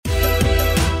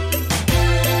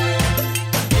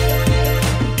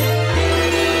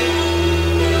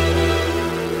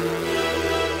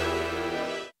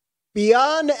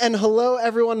Beyond and hello,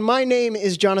 everyone. My name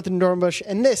is Jonathan Dornbush,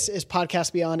 and this is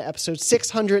Podcast Beyond, episode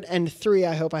 603.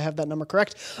 I hope I have that number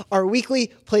correct. Our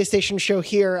weekly PlayStation show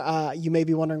here. You may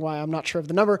be wondering why I'm not sure of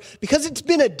the number, because it's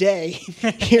been a day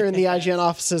here in the IGN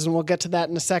offices, and we'll get to that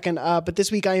in a second. But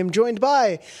this week I am joined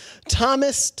by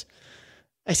Thomas.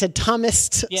 I said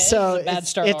Thomas, yeah, so it's a bad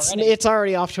start already. It's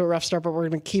already off to a rough start, but we're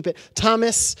going to keep it.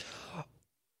 Thomas.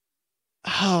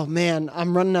 Oh man,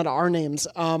 I'm running out of our names.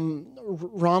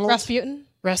 Ronald Rasputin?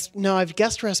 No, I've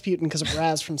guessed Rasputin because of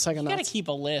Raz from Psychonauts. You gotta keep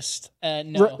a list.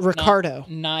 No, Ricardo.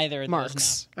 Neither of Marks.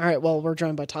 those. All right, well, we're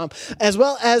joined by Tom, as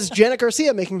well as Janet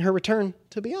Garcia making her return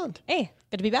to Beyond. Hey,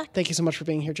 good to be back. Thank you so much for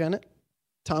being here, Janet.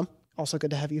 Tom, also good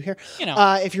to have you here. You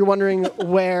know. If you're wondering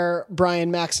where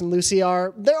Brian, Max, and Lucy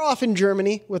are, they're off in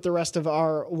Germany with the rest of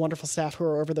our wonderful staff who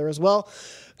are over there as well,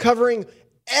 covering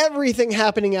everything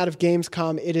happening out of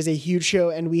Gamescom. It is a huge show,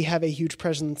 and we have a huge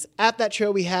presence at that show.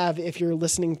 We have, if you're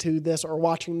listening to this or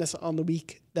watching this on the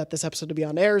week that this episode of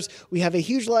Beyond airs, we have a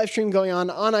huge live stream going on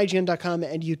IGN.com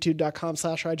and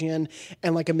YouTube.com/IGN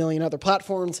and like a million other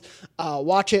platforms.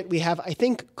 Watch it. We have, I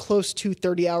think, close to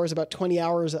 30 hours, about 20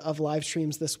 hours of live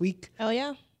streams this week. Hell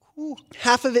yeah.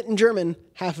 Half of it in German,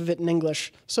 half of it in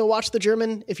English. So watch the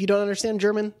German if you don't understand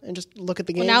German and just look at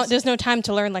the games. Well, now there's no time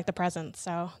to learn like the present,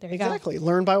 so there you go. Exactly.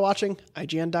 Learn by watching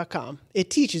IGN.com. It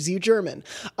teaches you German.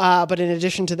 But in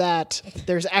addition to that,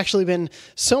 there's actually been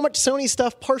so much Sony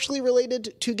stuff partially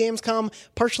related to Gamescom,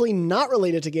 partially not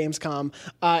related to Gamescom.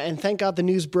 And thank God the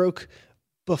news broke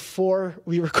before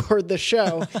we record the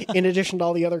show, in addition to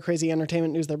all the other crazy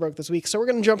entertainment news that broke this week. So we're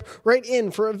going to jump right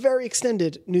in for a very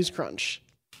extended news crunch.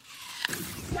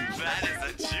 That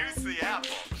is a juicy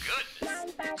apple.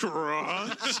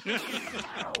 Goodness. Crunch.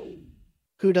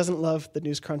 Who doesn't love the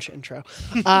News Crunch intro?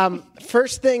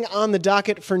 First thing on the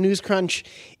docket for News Crunch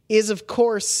is, of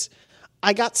course,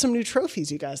 I got some new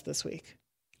trophies, you guys, this week.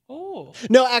 Oh.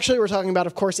 No, actually, we're talking about,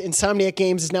 of course, Insomniac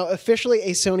Games is now officially a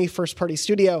Sony first-party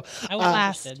studio. I was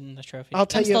interested in the trophy. I'll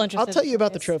tell you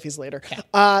about the trophies later. Okay.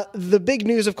 The big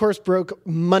news, of course, broke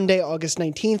Monday, August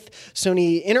 19th.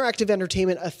 Sony Interactive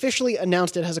Entertainment officially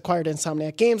announced it has acquired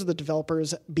Insomniac Games, the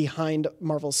developers behind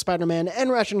Marvel's Spider-Man and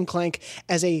Ratchet & Clank,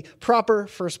 as a proper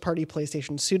first-party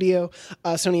PlayStation studio.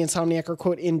 Sony and Insomniac are,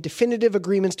 quote, in definitive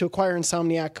agreements to acquire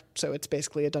Insomniac, so it's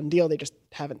basically a done deal. They just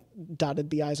haven't dotted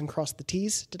the I's and crossed the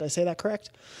T's. Did I say that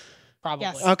correct? Probably.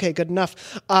 Yes. Okay, good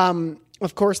enough.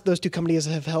 Of course, those two companies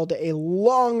have held a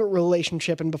long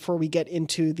relationship, and before we get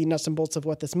into the nuts and bolts of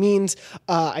what this means,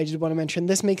 I did want to mention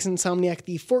this makes Insomniac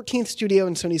the 14th studio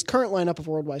in Sony's current lineup of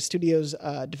worldwide studios,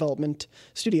 development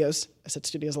studios. I said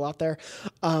studios a lot there.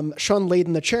 Sean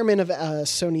Layden, the chairman of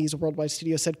Sony's worldwide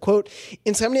studio, said, quote,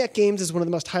 Insomniac Games is one of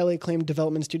the most highly acclaimed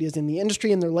development studios in the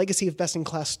industry, and their legacy of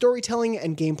best-in-class storytelling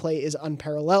and gameplay is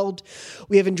unparalleled.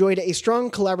 We have enjoyed a strong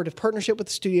collaborative partnership with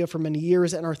the studio for many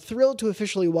years and are thrilled to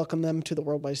officially welcome them to the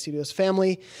Worldwide Studios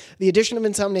family. The addition of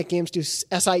Insomniac Games to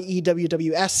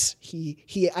SIEWWS,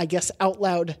 he I guess out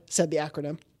loud said the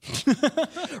acronym,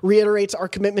 reiterates our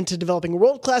commitment to developing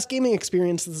world-class gaming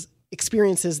experiences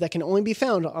that can only be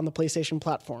found on the PlayStation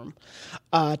platform.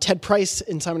 Ted Price,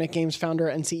 Insomniac Games founder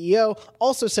and CEO,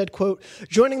 also said, quote,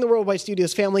 joining the Worldwide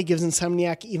Studios family gives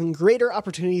Insomniac even greater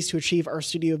opportunities to achieve our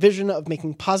studio vision of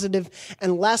making positive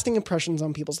and lasting impressions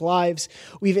on people's lives.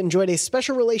 We've enjoyed a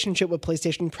special relationship with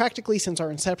PlayStation practically since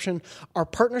our inception. Our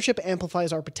partnership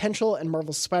amplifies our potential, and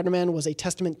Marvel's Spider-Man was a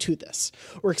testament to this.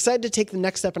 We're excited to take the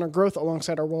next step in our growth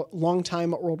alongside our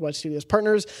longtime Worldwide Studios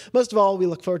partners. Most of all, we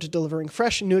look forward to delivering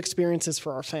fresh, new experiences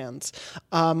for our fans.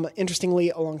 Interestingly,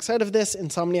 alongside of this,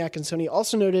 Insomniac and Sony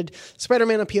also noted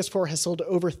Spider-Man on PS4 has sold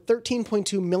over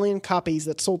 13.2 million copies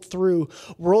that sold through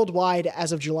worldwide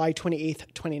as of July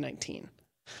 28th, 2019.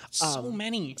 So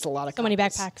many. It's a lot of So many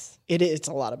backpacks. It's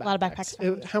a lot of backpacks. A lot of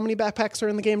backpacks. How many backpacks are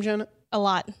in the game, Janet? A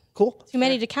lot. Cool. Too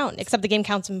many to count, except the game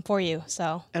counts them for you,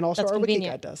 so And also that's our wiki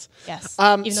convenient. guide does. Yes,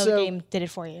 even though the game did it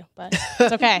for you, but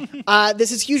it's okay.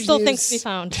 This is huge Still news. things to be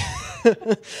found.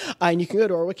 And you can go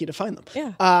to our wiki to find them.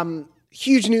 Yeah.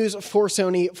 Huge news for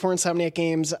Sony, for Insomniac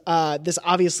Games. This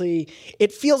obviously,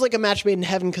 it feels like a match made in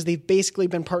heaven because they've basically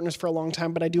been partners for a long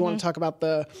time, but I do want to talk about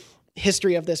the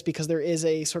history of this because there is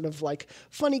a sort of like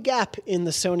funny gap in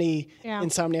the Sony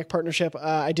Insomniac partnership.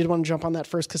 I did want to jump on that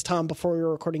first because Tom, before we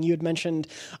were recording, you had mentioned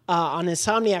on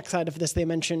Insomniac side of this, they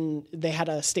mentioned they had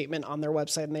a statement on their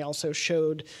website and they also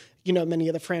showed, many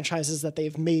of the franchises that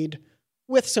they've made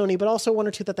with Sony, but also one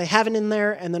or two that they haven't in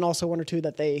there, and then also one or two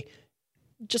that they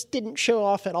just didn't show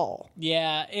off at all.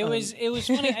 Yeah, it was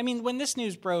funny. I mean, when this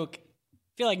news broke, I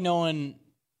feel like no one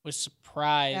was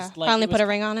surprised. Yeah. Like, Finally put a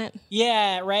ring on it.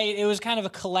 Yeah, right. It was kind of a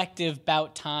collective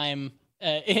about time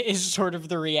is sort of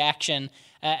the reaction.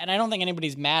 And I don't think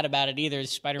anybody's mad about it either.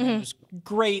 Spider-Man was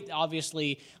great,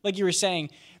 obviously. Like you were saying,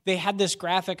 they had this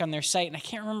graphic on their site, and I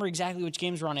can't remember exactly which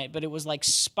games were on it, but it was like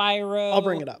Spyro. I'll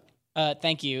bring it up.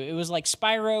 Thank you. It was like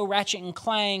Spyro, Ratchet and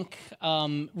Clank,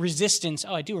 Resistance.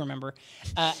 Oh, I do remember.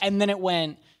 And then it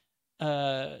went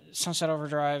Sunset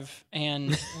Overdrive,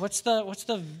 and what's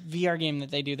the VR game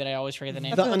that they do that I always forget the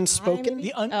name? The Unspoken?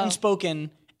 The Unspoken.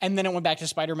 And then it went back to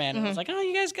Spider-Man, and I was like, "Oh,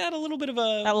 you guys got a little bit of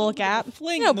a That little gap.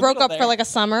 fling." You know, in the broke middle up there. for like a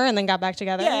summer and then got back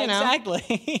together. Yeah, you know?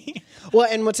 exactly. Well,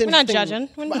 and what's We're not interesting...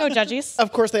 judging. We're no judges.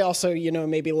 Of course, they also,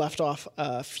 maybe left off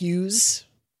Fuse,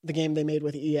 the game they made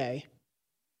with EA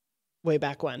way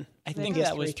back when. I think PS3,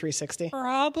 that was 360.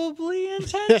 probably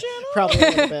intentional. Probably a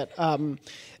little bit.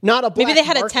 Not a black Maybe they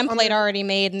had a mark on template there. already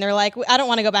made, and they're like, I don't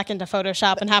want to go back into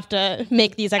Photoshop and have to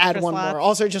make these extra Add one slots. more.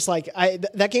 Also, just like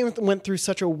that game went through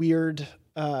such a weird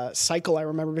cycle. I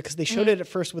remember because they showed it at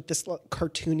first with this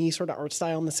cartoony sort of art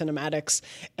style in the cinematics,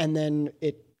 and then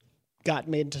it got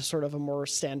made to sort of a more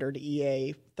standard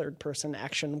EA third-person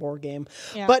action war game.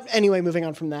 Yeah. But anyway, moving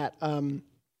on from that.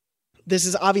 This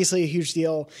is obviously a huge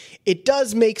deal. It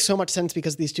does make so much sense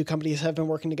because these two companies have been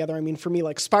working together. I mean, for me,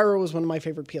 like Spyro was one of my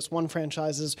favorite PS1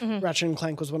 franchises. Ratchet and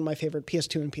Clank was one of my favorite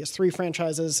PS2 and PS3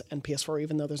 franchises, and PS4,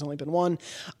 even though there's only been one.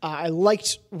 I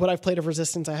liked what I've played of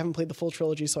Resistance. I haven't played the full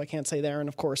trilogy, so I can't say there. And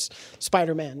of course,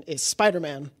 Spider-Man is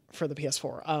Spider-Man for the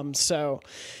PS4. So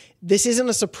this isn't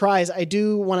a surprise. I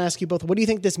do want to ask you both, what do you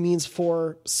think this means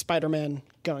for Spider-Man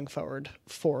going forward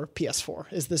for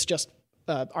PS4? Is this just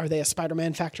are they a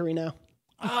Spider-Man factory now?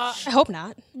 I hope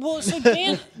not. Well, so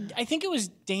Dan, I think it was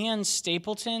Dan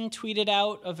Stapleton tweeted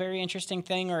out a very interesting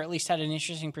thing, or at least had an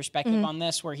interesting perspective on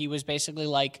this, where he was basically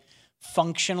like,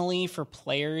 functionally for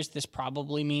players, this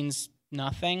probably means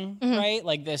nothing, right?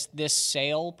 Like this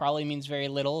sale probably means very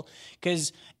little,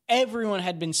 because everyone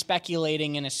had been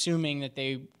speculating and assuming that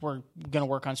they were going to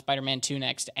work on Spider-Man 2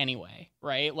 next anyway,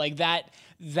 right? Like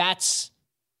that's...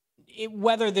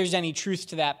 whether there's any truth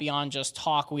to that beyond just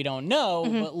talk, we don't know.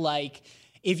 But like,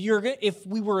 if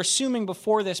we were assuming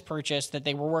before this purchase that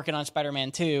they were working on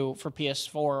Spider-Man 2 for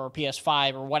PS4 or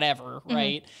PS5 or whatever,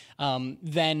 right?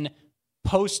 Then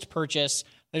post-purchase,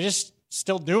 they're just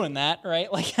still doing that,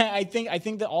 right? Like, I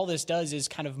think that all this does is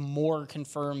kind of more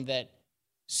confirm that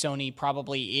Sony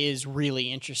probably is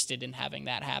really interested in having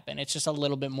that happen. It's just a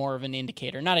little bit more of an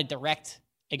indicator, not a direct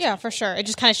Yeah, for sure. It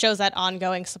just kind of shows that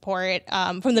ongoing support.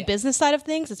 From the business side of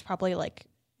things, it's probably like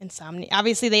Insomniac.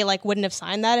 Obviously, they like wouldn't have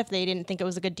signed that if they didn't think it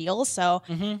was a good deal. So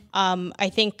I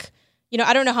think,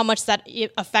 I don't know how much that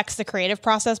affects the creative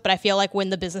process, but I feel like when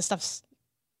the business stuff's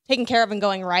taken care of and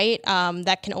going right,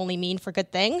 that can only mean for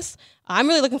good things. I'm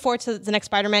really looking forward to the next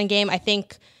Spider-Man game. I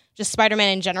think just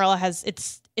Spider-Man in general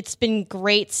it's been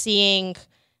great seeing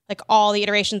like all the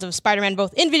iterations of Spider-Man,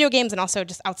 both in video games and also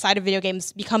just outside of video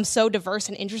games, become so diverse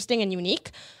and interesting and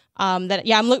unique I'm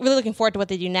really looking forward to what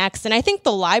they do next. And I think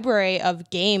the library of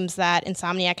games that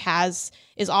Insomniac has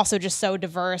is also just so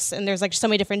diverse, and there's like so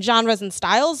many different genres and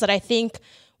styles that I think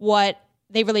what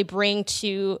they really bring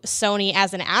to Sony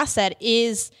as an asset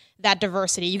is that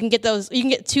diversity. You can get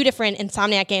two different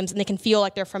Insomniac games and they can feel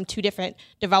like they're from two different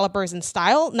developers in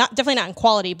style. Definitely not in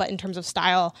quality, but in terms of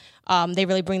style, they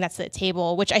really bring that to the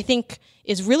table, which I think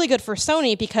is really good for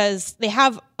Sony because they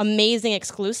have amazing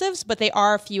exclusives, but they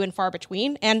are few and far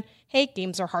between. And hey,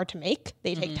 games are hard to make.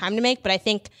 They take time to make, but I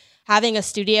think having a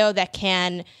studio that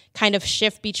can kind of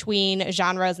shift between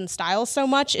genres and styles so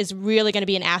much is really going to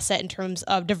be an asset in terms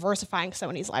of diversifying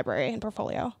Sony's library and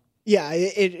portfolio. Yeah,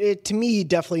 it to me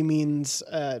definitely means,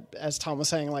 as Tom was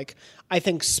saying, like, I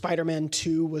think Spider-Man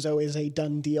 2 was always a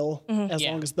done deal as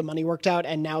long as the money worked out,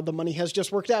 and now the money has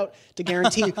just worked out to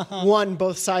guarantee, one,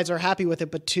 both sides are happy with it,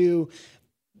 but two,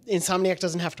 Insomniac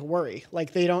doesn't have to worry.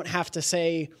 Like, they don't have to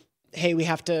say, hey, we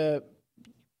have to,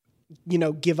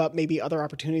 give up maybe other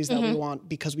opportunities that we want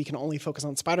because we can only focus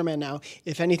on Spider-Man now.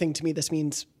 If anything, to me, this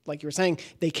means, like you were saying,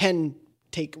 they can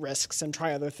take risks and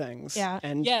try other things. Yeah.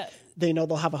 And they know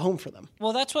they'll have a home for them.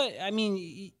 Well, that's what I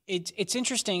mean. It's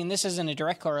interesting, and this isn't a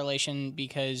direct correlation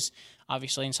because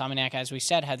obviously Insomniac, as we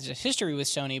said, has a history with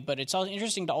Sony. But it's also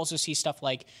interesting to also see stuff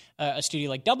like a studio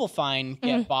like Double Fine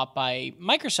get bought by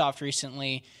Microsoft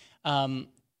recently.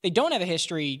 They don't have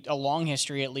a long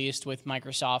history at least, with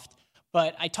Microsoft.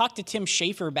 But I talked to Tim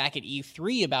Schafer back at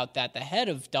E3 about that, the head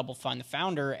of Double Fine, the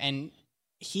founder, and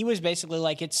he was basically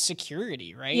like, it's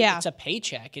security, right? Yeah. It's a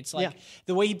paycheck. It's like,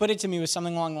 the way he put it to me was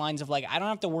something along the lines of like, I don't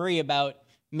have to worry about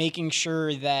making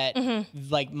sure that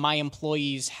like my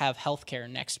employees have healthcare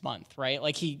next month, right?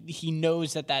 Like he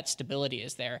knows that stability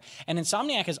is there. And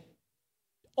Insomniac has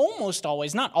almost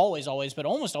always, not always, but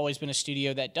almost always been a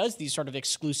studio that does these sort of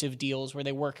exclusive deals where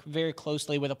they work very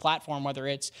closely with a platform, whether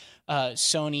it's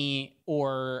Sony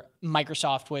or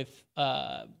Microsoft with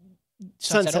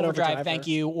Sunset Overdrive, thank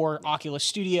you, or Oculus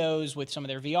Studios with some of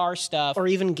their VR stuff. Or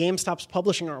even GameStop's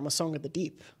publishing arm, A Song of the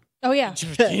Deep. Oh yeah,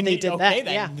 They did that, then.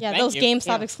 yeah. yeah, Thank those you.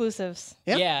 GameStop exclusives.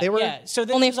 Yeah, they were. Yeah. So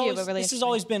this Only a is few, always, but really this has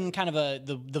always been kind of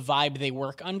the vibe they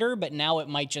work under, but now it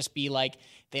might just be like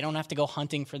they don't have to go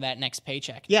hunting for that next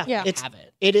paycheck. Yeah, Yeah. Have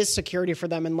it. It is security for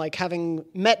them, and like having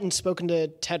met and spoken to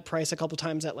Ted Price a couple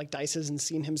times at like Dice's and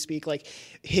seen him speak, like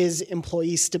his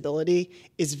employee stability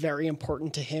is very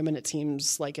important to him, and it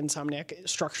seems like Insomniac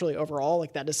structurally overall,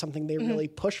 like that is something they really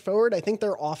push forward. I think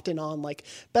they're often on like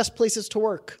best places to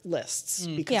work lists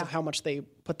because Yeah. of how much they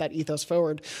put that ethos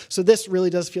forward. So this really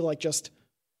does feel like just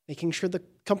making sure the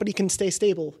company can stay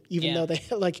stable, even though they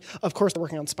like, of course, they're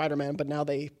working on Spider-Man, but now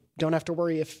they don't have to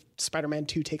worry if Spider-Man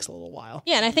 2 takes a little while.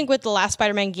 Yeah, and I think with the last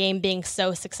Spider-Man game being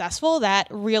so successful, that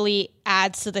really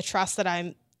adds to the trust that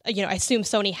I assume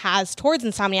Sony has towards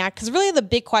Insomniac. Because really the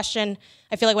big question,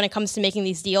 I feel like when it comes to making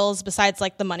these deals, besides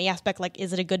like the money aspect, like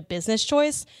is it a good business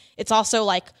choice? It's also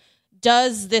like,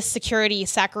 does this security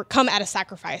come at a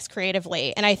sacrifice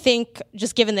creatively? And I think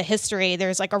just given the history,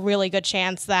 there's like a really good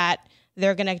chance that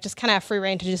they're going to just kind of have free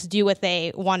reign to just do what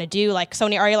they want to do. Like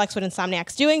Sony already likes what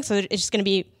Insomniac's doing, so it's just going to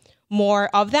be more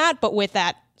of that, but with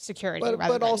that security.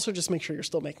 But also just make sure you're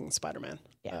still making Spider-Man.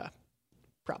 Yeah.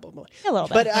 Probably. A little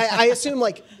bit. But I assume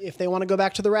like if they want to go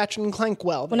back to the Ratchet and Clank,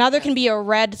 well now there can be a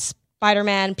red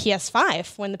Spider-Man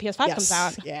PS5 when the PS5 yes, comes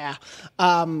out. Yeah.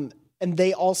 And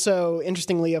they also,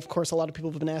 interestingly, of course, a lot of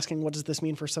people have been asking, what does this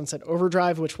mean for Sunset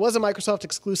Overdrive, which was a Microsoft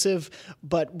exclusive,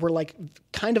 but we're like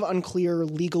kind of unclear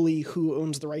legally who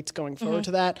owns the rights going forward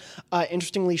to that.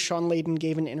 Interestingly, Sean Layden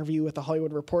gave an interview with The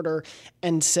Hollywood Reporter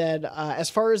and said, as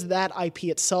far as that IP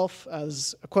itself,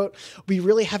 as a quote, we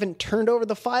really haven't turned over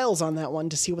the files on that one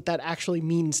to see what that actually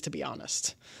means, to be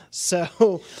honest.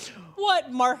 So,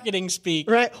 What marketing speak?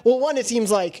 right. Well, one, it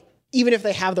seems like even if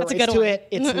they have the a rights good to one. it,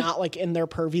 it's not like in their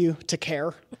purview to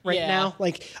care right Yeah. now.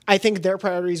 Like I think their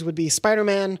priorities would be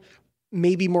Spider-Man,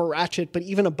 maybe more Ratchet, but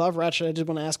even above Ratchet, I did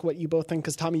want to ask what you both think,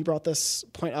 because Tommy brought this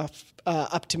point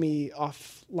up to me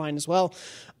offline as well,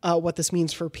 what this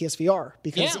means for PSVR,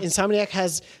 because Yeah. Insomniac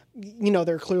has,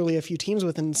 there are clearly a few teams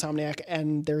within Insomniac,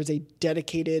 and there's a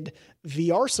dedicated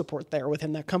VR support there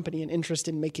within that company and interest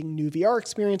in making new VR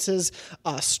experiences.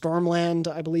 Stormland,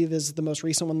 I believe, is the most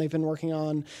recent one they've been working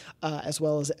on, as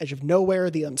well as Edge of Nowhere,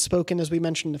 The Unspoken, as we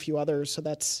mentioned, a few others. So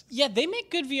that's... Yeah, they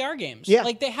make good VR games. Yeah.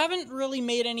 Like they haven't really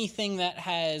made anything that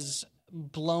has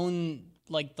blown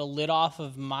like the lid off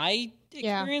of my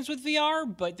experience with VR,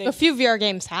 but they A few VR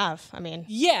games have. I mean,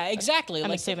 Yeah, exactly.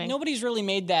 Like assuming. nobody's really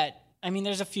made that. I mean,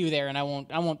 there's a few there, and I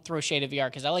won't throw shade at VR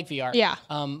because I like VR. Yeah.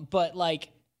 But like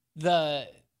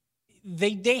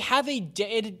they have a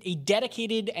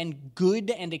dedicated and good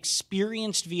and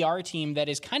experienced VR team that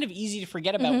is kind of easy to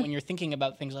forget about when you're thinking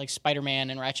about things like Spider-Man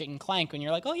and Ratchet and Clank. When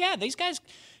you're like, oh yeah, these guys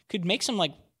could make some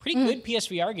like pretty good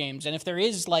PSVR games, and if there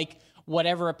is like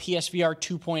whatever a PSVR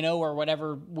 2.0 or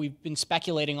whatever we've been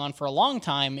speculating on for a long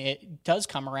time, it does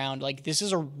come around. Like this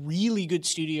is a really good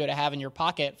studio to have in your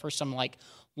pocket for some like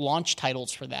launch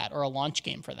titles for that or a launch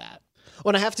game for that.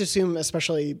 Well, and I have to assume,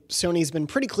 especially Sony's been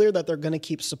pretty clear that they're going to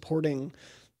keep supporting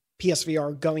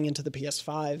PSVR going into the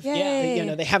PS5.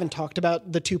 Yay. They haven't talked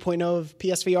about the 2.0 of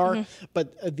PSVR,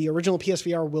 but the original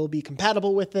PSVR will be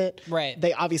compatible with it. Right.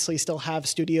 They obviously still have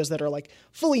studios that are like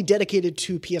fully dedicated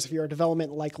to PSVR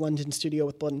development, like London Studio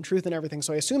with Blood and Truth and everything.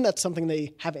 So I assume that's something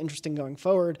they have interest in going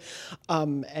forward.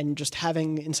 And just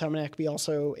having Insomniac be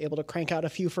also able to crank out a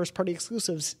few first-party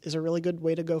exclusives is a really good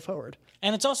way to go forward.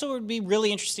 And it's also would be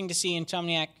really interesting to see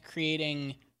Insomniac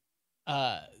creating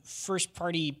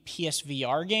first-party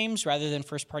PSVR games rather than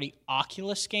first-party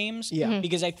Oculus games. Yeah.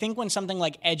 Because I think when something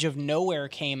like Edge of Nowhere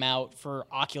came out for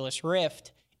Oculus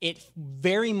Rift, it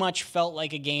very much felt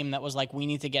like a game that was like, we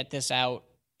need to get this out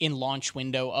in launch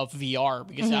window of VR,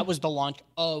 because that was the launch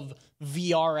of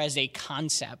VR as a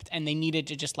concept, and they needed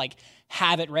to just like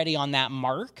have it ready on that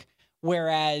mark.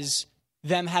 Whereas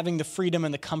them having the freedom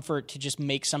and the comfort to just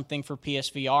make something for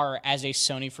PSVR as a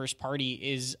Sony first party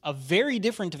is a very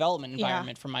different development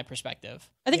environment from my perspective.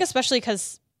 I think especially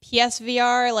because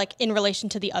PSVR, like in relation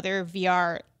to the other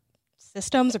VR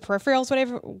systems or peripherals,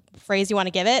 whatever phrase you want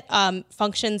to give it,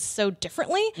 functions so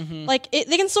differently. Like they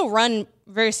can still run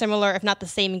very similar, if not the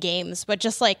same games, but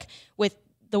just like with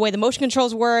the way the motion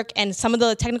controls work and some of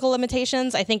the technical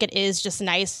limitations, I think it is just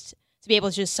nice to be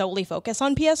able to just solely focus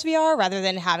on PSVR rather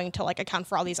than having to like account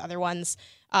for all these other ones.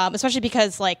 Especially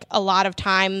because like a lot of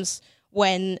times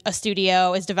when a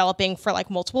studio is developing for like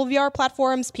multiple VR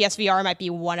platforms, PSVR might be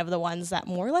one of the ones that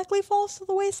more likely falls to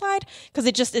the wayside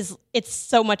because it's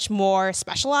so much more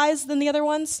specialized than the other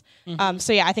ones.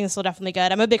 So yeah, I think this will definitely be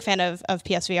good. I'm a big fan of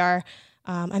PSVR.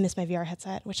 I miss my VR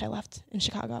headset, which I left in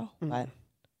Chicago, but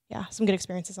yeah, some good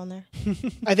experiences on there.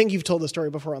 I think you've told the story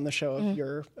before on the show of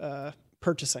your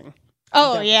purchasing.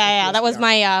 Oh yeah. That was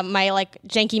my my like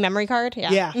janky memory card.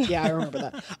 Yeah, I remember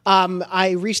that.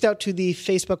 I reached out to the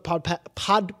Facebook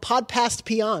Podcast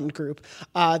Beyond group,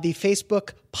 the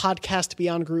Facebook Podcast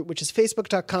Beyond group, which is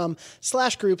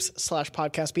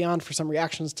facebook.com/groups/Podcast Beyond for some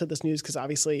reactions to this news, because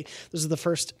obviously this is the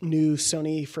first new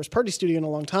Sony first-party studio in a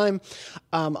long time.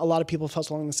 A lot of people felt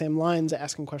along the same lines,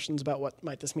 asking questions about what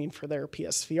might this mean for their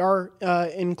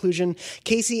PSVR inclusion.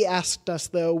 Casey asked us,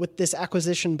 though, with this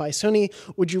acquisition by Sony,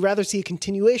 would you rather see a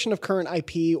continuation of current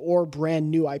IP or brand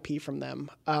new IP from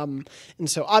them? And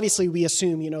so obviously we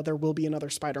assume, there will be another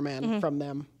Spider-Man from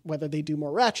them. Whether they do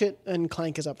more Ratchet and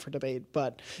Clank is up for debate.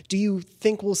 But do you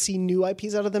think we'll see new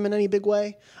IPs out of them in any big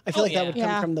way? I feel that would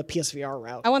come from the PSVR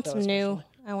route. I want some new.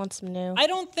 I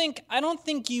don't think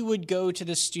you would go to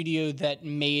the studio that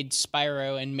made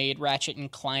Spyro and made Ratchet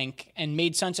and Clank and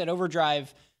made Sunset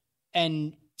Overdrive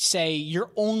and say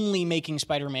you're only making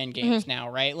Spider-Man games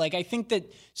now, right? Like, I think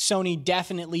that Sony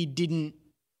definitely didn't.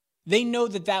 They know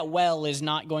that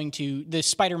the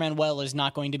Spider-Man well is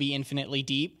not going to be infinitely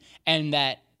deep, and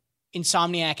that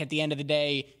Insomniac at the end of the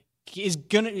day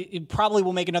probably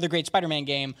will make another great Spider-Man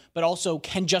game, but also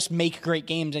can just make great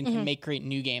games and can make great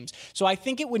new games. So I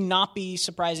think it would not be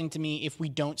surprising to me if we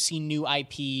don't see new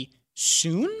IP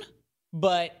soon,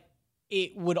 but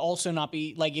it would also not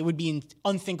be it would be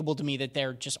unthinkable to me that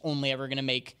they're just only ever going to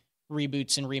make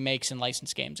reboots and remakes and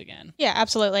licensed games again. Yeah,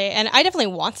 absolutely. And I definitely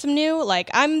want some new.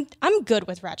 I'm good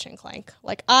with Ratchet and Clank.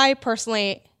 I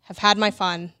personally have had my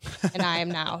fun, and I am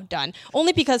now done.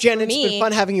 Only because Jen, for me, it's been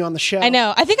fun having you on the show. I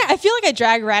know. I feel like I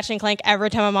drag Ratchet and Clank every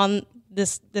time I'm on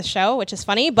this show, which is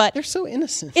funny, but they're so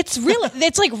innocent. It's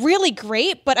really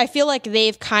great, but I feel like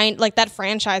they've that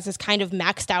franchise has kind of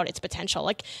maxed out its potential.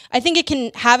 I think it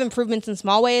can have improvements in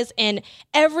small ways, and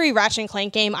every Ratchet and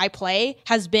Clank game I play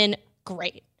has been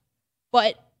great.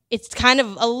 But it's kind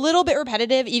of a little bit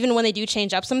repetitive, even when they do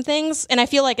change up some things. And I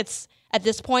feel like it's, at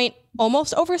this point,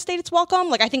 almost overstayed its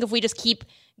welcome. I think if we just keep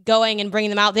going and bringing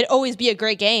them out, they'd always be a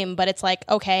great game. But it's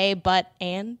okay, but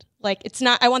it's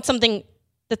not. I want something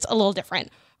that's a little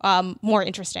different, more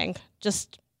interesting.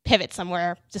 Just pivot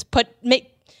somewhere. Just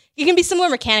you can be similar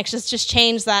mechanics. Just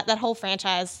change that whole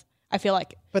franchise. I feel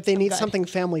like. But they need something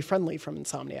family friendly from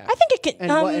Insomniac. I think it could.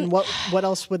 And what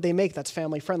else would they make that's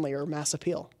family friendly or mass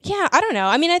appeal? Yeah, I don't know.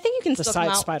 I mean, I think you can still come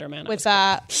out Spider-Man with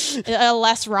a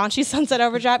less raunchy Sunset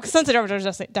Overdrive, because Sunset Overdrive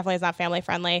definitely is not family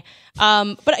friendly.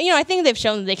 But I think they've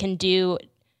shown that they can do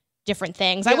different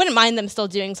things. Yeah. I wouldn't mind them still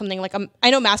doing something I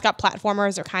know mascot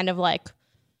platformers are kind of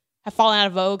have fallen out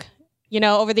of vogue,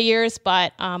 over the years,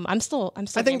 but I'm still. I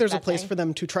think there's a place for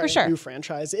them to try a new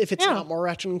franchise if it's not more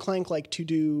Ratchet and Clank, to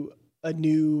do a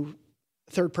new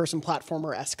third-person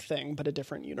platformer-esque thing, but a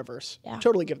different universe. Yeah.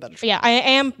 Totally give that a try. Yeah, I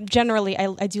am generally,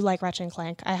 I do like Ratchet and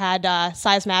Clank. I had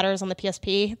Size Matters on the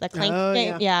PSP, the Clank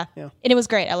game. Yeah. And it was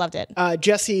great. I loved it.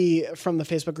 Jesse from the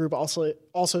Facebook group also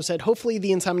said, hopefully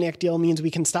the Insomniac deal means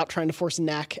we can stop trying to force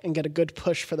Knack and get a good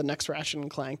push for the next Ratchet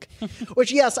and Clank.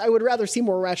 Which, yes, I would rather see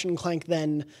more Ratchet and Clank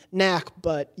than Knack,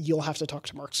 but you'll have to talk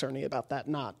to Mark Cerny about that,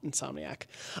 not Insomniac.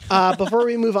 Before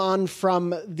we move on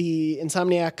from the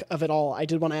Insomniac of it all, I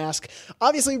did want to ask,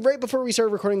 obviously, right before we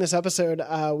started recording this episode,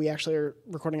 we actually are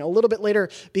recording a little bit later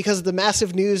because of the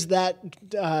massive news that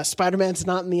Spider-Man's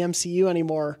not in the MCU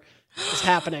anymore is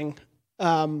happening,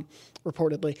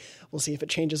 reportedly. We'll see if it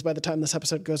changes by the time this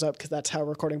episode goes up, because that's how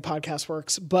recording podcasts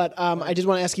works. But I did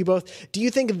want to ask you both, do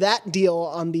you think that deal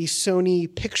on the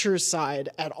Sony Pictures side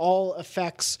at all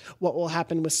affects what will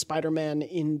happen with Spider-Man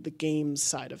in the games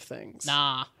side of things?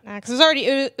 Nah. Because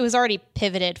it was already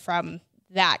pivoted from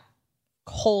that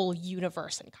whole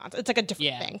universe and concept. It's a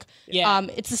different thing. Yeah.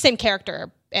 It's the same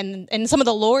character, and some of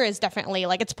the lore is definitely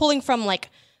it's pulling from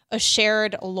a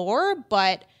shared lore,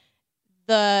 but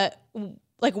the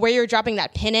where you're dropping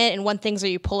that pin and what things are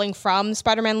you pulling from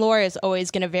Spider-Man lore is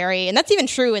always going to vary, and that's even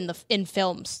true in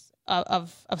films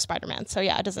of Spider-Man. So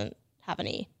yeah, it doesn't have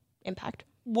any impact.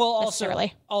 Well,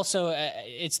 also,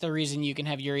 it's the reason you can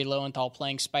have Yuri Lowenthal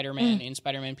playing Spider-Man in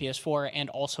Spider-Man PS4,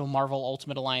 and also Marvel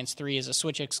Ultimate Alliance 3 is a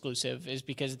Switch exclusive, is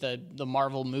because the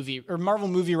Marvel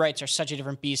movie rights are such a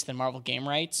different beast than Marvel game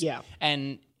rights. Yeah,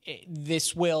 and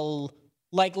this will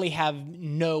likely have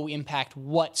no impact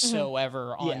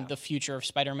whatsoever on the future of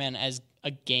Spider-Man as a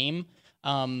game.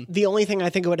 The only thing I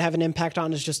think it would have an impact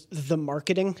on is just the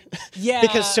marketing. Yeah.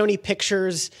 Because Sony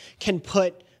Pictures can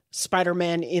put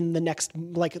Spider-Man in the next,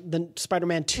 like the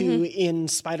Spider-Man 2 in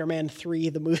Spider-Man 3,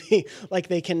 the movie. Like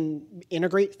they can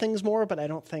integrate things more, but I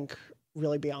don't think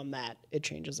really beyond that it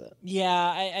changes it. Yeah,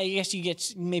 I guess you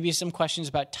get maybe some questions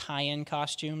about tie-in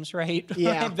costumes, right?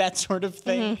 Yeah. That sort of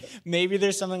thing. Maybe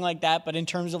there's something like that, but in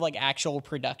terms of like actual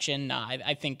production, nah,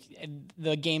 I think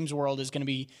the games world is going to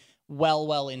be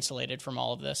well insulated from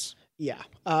all of this. Yeah,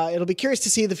 it'll be curious to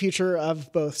see the future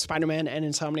of both Spider-Man and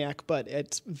Insomniac, but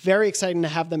it's very exciting to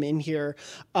have them in here.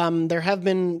 There have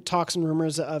been talks and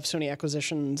rumors of Sony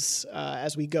acquisitions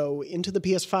as we go into the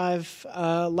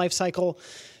PS5 life cycle.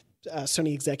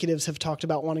 Sony executives have talked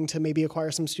about wanting to maybe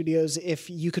acquire some studios. If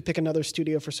you could pick another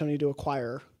studio for Sony to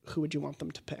acquire, who would you want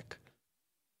them to pick?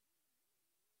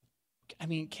 I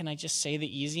mean, can I just say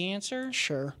the easy answer?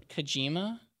 Sure.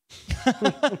 Kojima.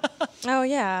 Oh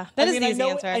yeah, that is the easy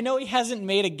answer. I know he hasn't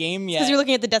made a game yet. Because you're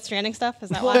looking at the Death Stranding stuff. Is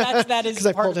that Well, why? that is 'Cause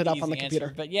I part pulled of it up the on the easy computer.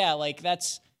 answer. But yeah, like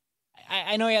that's.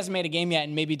 I know he hasn't made a game yet,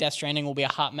 and maybe Death Stranding will be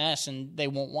a hot mess, and they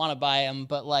won't want to buy him.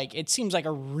 But like, it seems like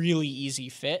a really easy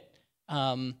fit.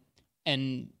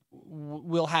 And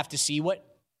we'll have to see what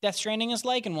Death Stranding is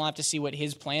like, and we'll have to see what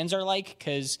his plans are like,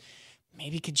 because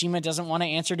maybe Kojima doesn't want to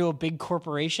answer to a big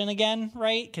corporation again,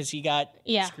 right? Because he got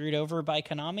screwed over by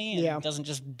Konami, and doesn't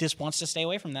just wants to stay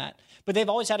away from that. But they've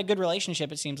always had a good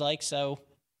relationship, it seems like, so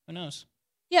who knows?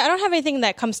 Yeah, I don't have anything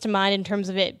that comes to mind in terms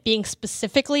of it being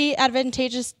specifically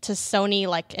advantageous to Sony,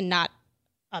 like, and not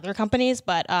other companies.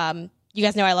 But you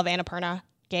guys know I love Annapurna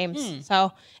games,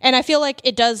 so, and I feel like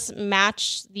it does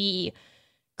match the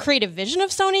creative vision of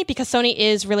Sony, because Sony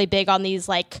is really big on these,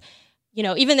 like, you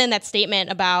know, even in that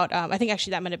statement about, I think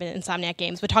actually that might have been Insomniac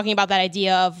Games, but talking about that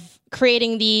idea of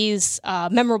creating these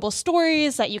memorable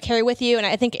stories that you carry with you. And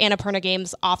I think Annapurna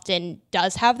Games often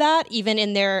does have that, even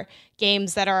in their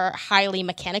games that are highly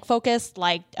mechanic focused,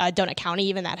 like Donut County,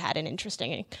 even that had an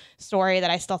interesting story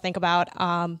that I still think about.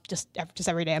 Just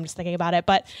every day I'm just thinking about it.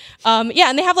 But yeah,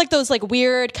 and they have like those like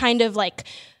weird kind of like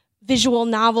visual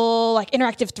novel, like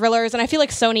interactive thrillers. And I feel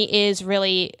like Sony is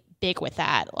really big with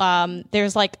that.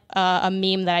 There's like a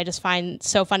meme that I just find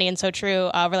so funny and so true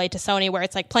related to Sony, where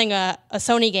it's like playing a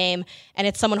Sony game and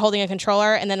it's someone holding a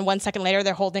controller, and then 1 second later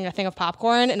they're holding a thing of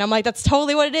popcorn, and I'm like, that's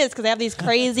totally what it is, because they have these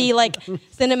crazy like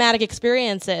cinematic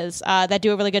experiences that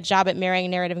do a really good job at marrying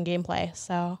narrative and gameplay.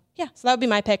 So yeah, so that would be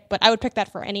my pick, but I would pick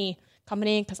that for any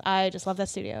company because I just love that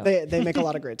studio. They make a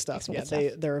lot of great stuff. Yeah,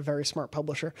 they're a very smart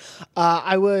publisher.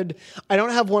 I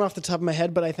don't have one off the top of my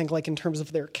head, but I think like in terms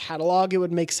of their catalog, it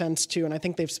would make sense too. And I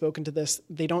think they've spoken to this.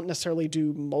 They don't necessarily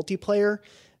do multiplayer,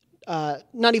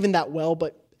 not even that well,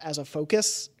 but as a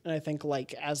focus. And I think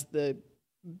like as the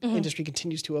industry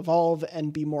continues to evolve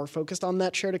and be more focused on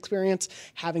that shared experience,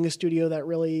 having a studio that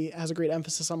really has a great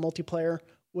emphasis on multiplayer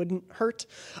wouldn't hurt.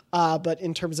 But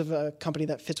in terms of a company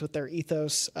that fits with their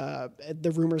ethos,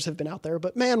 the rumors have been out there,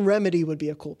 but man, Remedy would be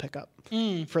a cool pickup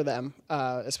for them,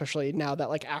 especially now that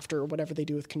like after whatever they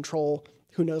do with Control,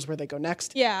 who knows where they go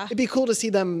next. Yeah. It'd be cool to see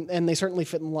them, and they certainly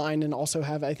fit in line and also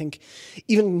have, I think,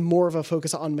 even more of a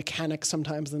focus on mechanics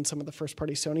sometimes than some of the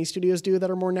first-party Sony studios do that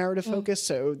are more narrative-focused.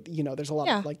 So, you know, there's a lot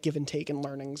of like give and take and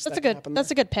learnings. That's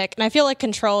a good pick. And I feel like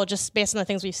Control, just based on the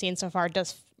things we've seen so far,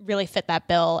 does really fit that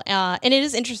bill. And it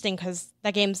is interesting because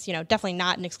that game's, you know, definitely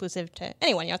not an exclusive to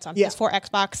anyone. You know, it's on PS4,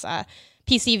 Xbox,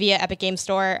 PC via Epic Game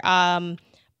Store.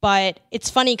 But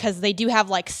it's funny because they do have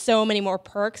like so many more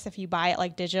perks if you buy it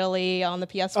like digitally on the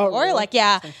PS4. Oh, really? Like,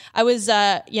 yeah, I was,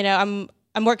 you know,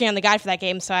 I'm working on the guide for that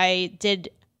game, so I did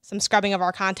some scrubbing of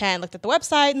our content, looked at the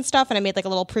website and stuff, and I made like a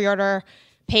little pre-order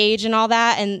page and all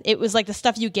that. And it was like the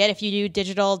stuff you get if you do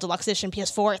digital deluxe edition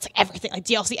PS4. It's like everything, like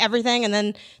DLC, everything, and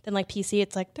then like PC,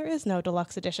 it's like there is no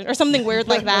deluxe edition or something weird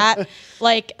like that.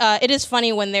 Like, it is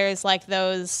funny when there's like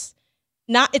those.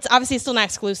 It's obviously still not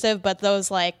exclusive, but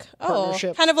those like,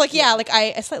 kind of like, like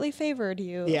I slightly favored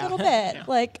you a little bit.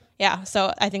 Like, yeah,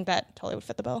 so I think that totally would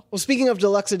fit the bill. Well, speaking of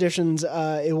deluxe editions,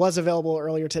 it was available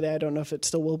earlier today. I don't know if it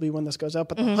still will be when this goes up,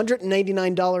 but the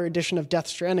 $199 edition of Death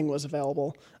Stranding was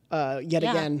available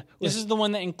again. This is the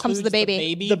one that includes the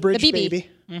baby. The bridge BB. baby.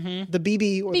 The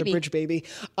BB or the bridge baby.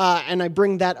 And I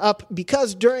bring that up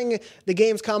because during the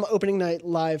Gamescom opening night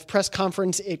live press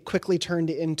conference, it quickly turned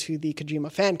into the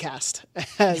Kojima Fancast.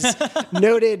 As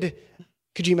noted,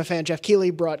 Kojima fan Jeff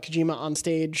Keighley brought Kojima on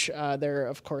stage. There,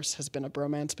 of course, has been a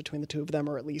bromance between the two of them,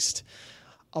 or at least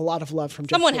a lot of love from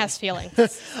Jeff Someone Keighley. has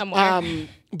feelings somewhere.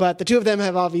 But the two of them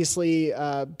have obviously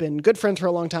been good friends for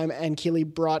a long time, and Keighley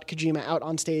brought Kojima out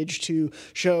on stage to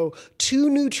show 2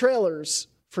 new trailers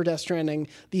for Death Stranding,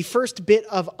 the first bit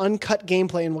of uncut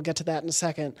gameplay, and we'll get to that in a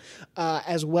second,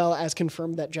 as well as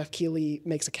confirmed that Jeff Keighley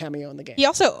makes a cameo in the game. He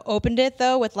also opened it,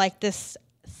 though, with like this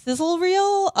sizzle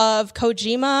reel of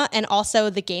Kojima and also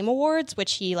the Game Awards,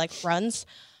 which he like runs.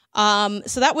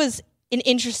 So that was an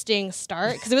interesting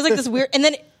start because it was like this weird, and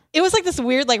then it was like this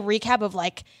weird like recap of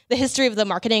like the history of the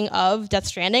marketing of Death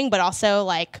Stranding, but also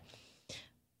like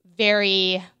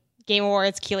very Game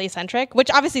Awards Keighley centric, which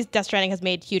obviously Death Stranding has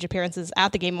made huge appearances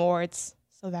at the Game Awards,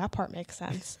 so that part makes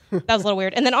sense. That was a little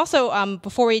weird. And then also,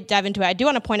 before we dive into it, I do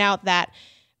want to point out that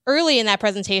early in that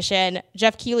presentation,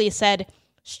 Jeff Keighley said,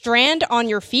 "Strand on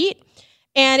your feet."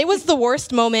 And it was the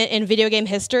worst moment in video game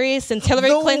history since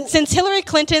Hillary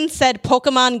Clinton said,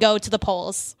 "Pokemon go to the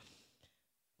polls."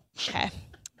 Okay.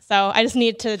 So I just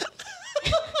need to...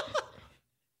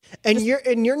 And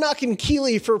you're knocking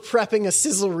Keighley for prepping a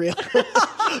sizzle reel.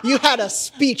 You had a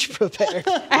speech prepared.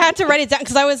 I had to write it down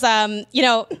because I was,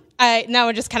 now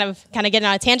we're just kind of getting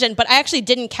on a tangent, but I actually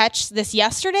didn't catch this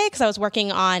yesterday because I was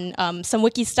working on some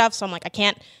wiki stuff. So I'm like, I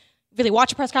can't really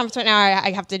watch a press conference right now.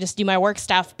 I have to just do my work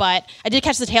stuff. But I did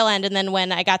catch the tail end. And then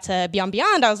when I got to Beyond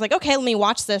Beyond, I was like, okay, let me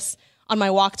watch this on my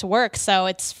walk to work. So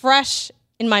it's fresh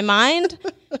in my mind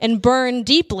and burned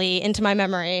deeply into my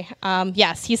memory.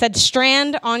 Yes, he said,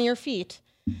 "Strand on your feet."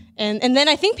 And then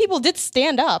I think people did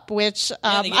stand up, which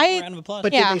They gave a round of applause.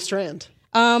 But Yeah. did they strand?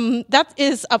 that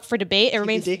is up for debate. It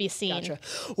remains to be seen. Gotcha.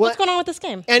 What's going on with this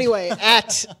game? Anyway,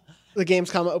 at the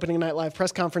Gamescom opening night live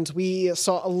press conference, we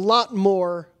saw a lot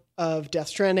more of Death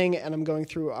Stranding, and I'm going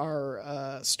through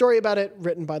our story about it,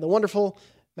 written by the wonderful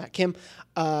Matt Kim.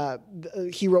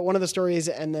 He wrote one of the stories,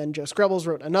 and then Joe Screbbles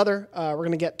wrote another. We're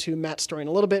going to get to Matt's story in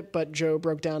a little bit, but Joe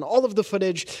broke down all of the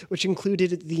footage, which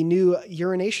included the new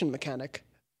urination mechanic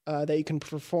that you can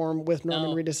perform with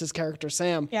Norman Reedus' character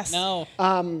Sam. Yes. No.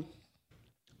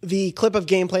 The clip of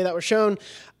gameplay that was shown,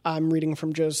 I'm reading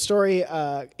from Joe's story,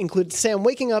 included Sam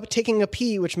waking up, taking a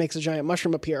pee, which makes a giant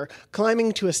mushroom appear,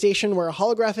 climbing to a station where a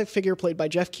holographic figure played by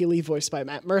Jeff Keighley, voiced by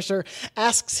Matt Mercer,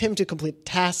 asks him to complete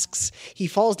tasks. He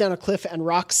falls down a cliff and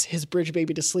rocks his bridge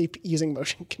baby to sleep using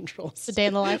motion controls. The day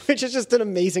in the life. Which is just an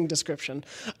amazing description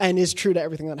and is true to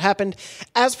everything that happened.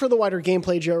 As for the wider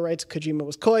gameplay, Joe writes, Kojima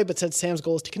was coy, but said Sam's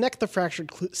goal is to connect the fractured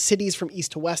cities from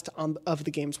east to west of the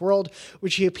game's world,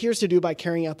 which he appears to do by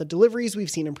carrying out the deliveries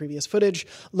we've seen in previous footage.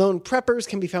 Lone preppers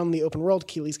can be found in the open world,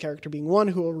 Keighley's character being one,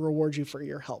 who will reward you for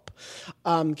your help.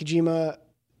 Kojima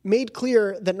made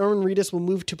clear that Norman Reedus will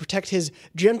move to protect his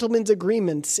gentleman's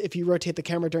agreements if you rotate the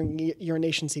camera during the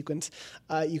urination sequence.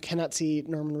 You cannot see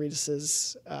Norman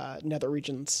Reedus's nether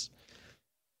regions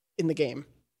in the game.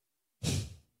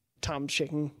 Tom's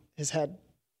shaking his head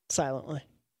silently,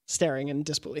 staring in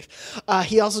disbelief.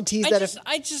 He also teased that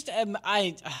I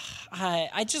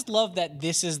just love that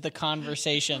this is the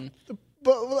conversation.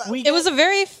 It was a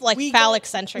very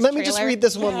phallic-centric Let me just read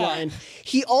this one Yeah. line.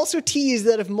 He also teased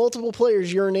that if multiple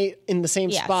players urinate in the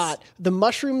same Yes. spot, the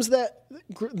mushroom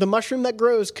that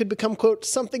grows could become, quote,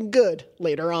 something good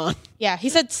later on. Yeah, he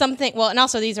said something. Well, and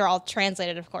also these are all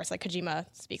translated, of course. Like Kojima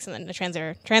speaks and then the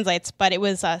translator translates. But it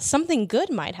was something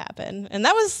good might happen, and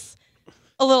that was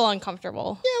a little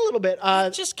uncomfortable. Yeah, a little bit.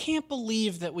 I just can't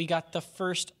believe that we got the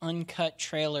first uncut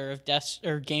trailer of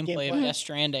gameplay of Death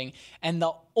Stranding, and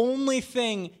the only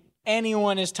thing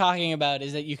anyone is talking about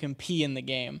is that you can pee in the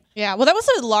game. Yeah, well, that was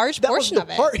a large portion of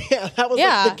it. That was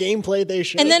like the gameplay they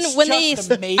showed. And then when they, just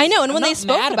amazing. I know, and when I'm they not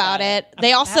spoke mad about about it, it.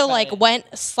 they I'm also not mad about it.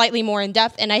 went slightly more in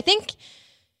depth. And I think,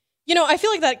 I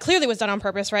feel like that clearly was done on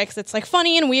purpose, right? Because it's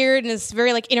funny and weird, and it's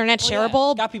very internet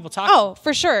shareable. Got people talking. Oh,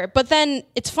 for sure. But then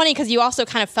it's funny because you also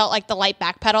kind of felt like the light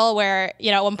backpedal where,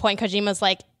 at one point Kojima's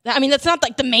like, I mean, that's not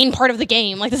the main part of the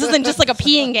game. This isn't just a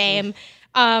peeing game.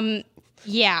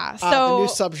 Yeah. So the new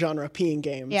subgenre, peeing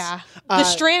games. yeah, the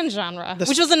strand genre,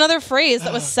 which was another phrase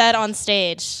that was said on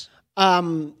stage.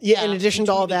 In addition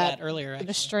to all that, earlier,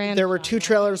 The strand. there were two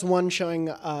trailers, one showing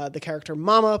the character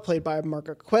Mama, played by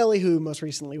Margaret Qualley, who most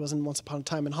recently was in Once Upon a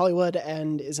Time in Hollywood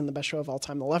and is in the best show of all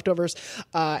time, The Leftovers.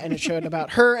 And it showed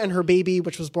about her and her baby,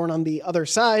 which was born on the other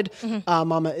side.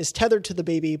 Mama is tethered to the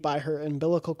baby by her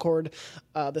umbilical cord.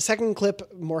 The second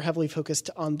clip, more heavily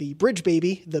focused on the bridge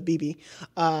baby, the BB,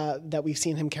 that we've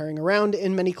seen him carrying around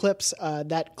in many clips.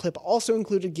 That clip also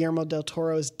included Guillermo del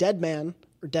Toro's Deadman,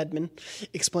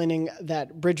 explaining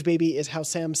that Bridge Baby is how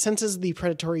Sam senses the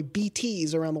predatory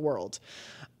BTs around the world.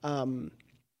 So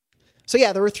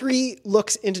yeah, there were 3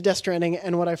 looks into Death Stranding,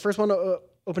 and what I first want to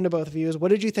open to both of you is, what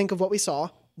did you think of what we saw?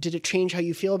 Did it change how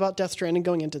you feel about Death Stranding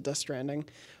going into Death Stranding?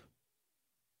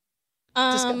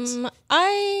 Discuss.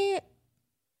 I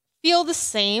feel the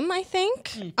same, I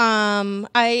think.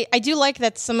 I do like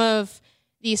that some of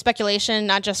the speculation,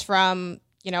 not just from,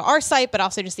 our site, but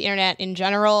also just the internet in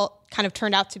general, kind of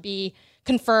turned out to be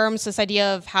confirms this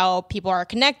idea of how people are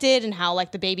connected and how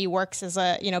like the baby works as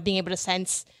a, being able to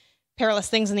sense perilous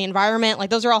things in the environment. Like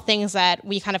those are all things that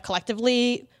we kind of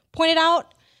collectively pointed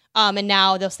out. And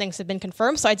now those things have been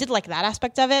confirmed. So I did like that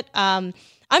aspect of it. I'm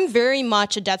very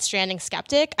much a Death Stranding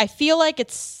skeptic. I feel like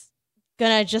it's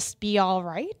gonna just be all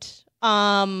right.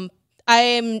 But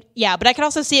I could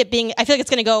also see it being, I feel like it's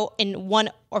going to go in one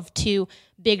of two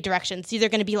big directions. It's either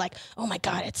going to be like, oh my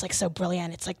God, it's like so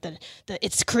brilliant. It's like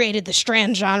it's created the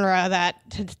Strand genre that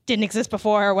didn't exist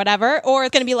before or whatever. Or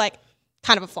it's going to be like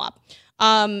kind of a flop.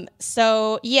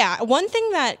 So yeah, one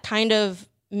thing that kind of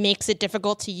makes it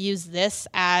difficult to use this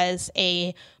as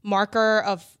a marker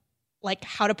of like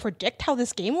how to predict how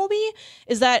this game will be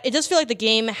is that it does feel like the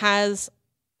game has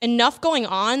enough going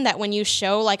on that when you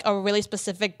show like a really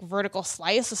specific vertical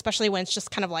slice, especially when it's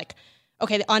just kind of like,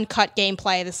 okay, the uncut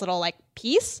gameplay, this little like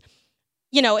piece,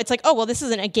 it's like, oh, well, this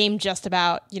isn't a game just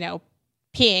about,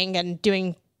 peeing and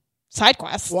doing side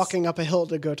quests. Walking up a hill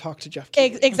to go talk to Jeff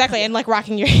Keighley. Exactly, and like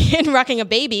rocking a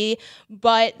baby,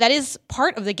 but that is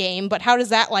part of the game. But how does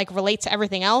that like relate to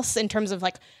everything else in terms of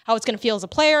like how it's going to feel as a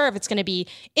player? If it's going to be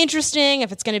interesting,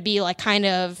 if it's going to be like kind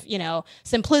of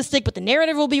simplistic, but the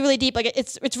narrative will be really deep. Like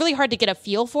it's really hard to get a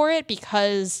feel for it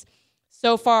because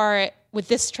so far with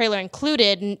this trailer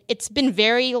included, it's been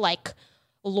very like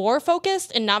lore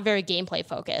focused and not very gameplay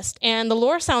focused. And the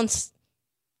lore sounds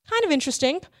kind of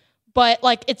interesting. But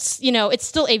like it's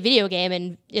still a video game,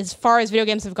 and as far as video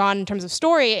games have gone in terms of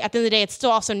story, at the end of the day, it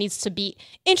still also needs to be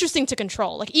interesting to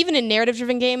control. Like even in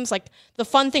narrative-driven games, like the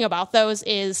fun thing about those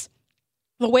is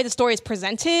the way the story is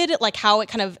presented, like how it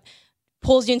kind of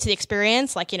pulls you into the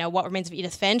experience, like What Remains of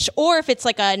Edith Finch, or if it's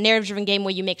like a narrative-driven game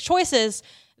where you make choices.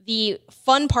 The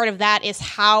fun part of that is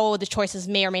how the choices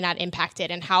may or may not impact it,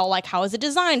 and how is it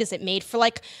designed? Is it made for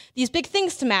like these big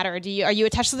things to matter? Are you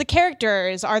attached to the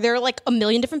characters? Are there like a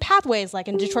million different pathways, like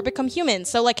in Detroit Become Human?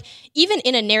 So like even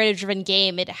in a narrative-driven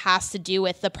game, it has to do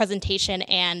with the presentation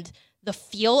and the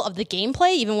feel of the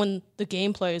gameplay, even when the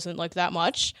gameplay isn't like that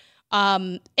much.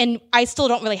 And I still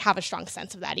don't really have a strong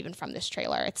sense of that even from this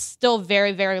trailer. It's still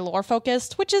very, very lore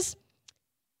focused, which is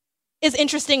as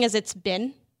interesting as it's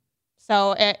been.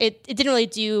 So it didn't really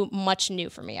do much new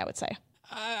for me, I would say.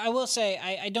 I will say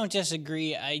I don't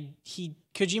disagree.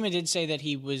 Kojima did say that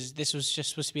this was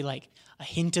just supposed to be like a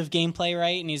hint of gameplay,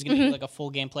 right? And he's going to do like a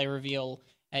full gameplay reveal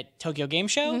at Tokyo Game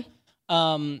Show.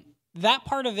 That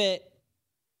part of it,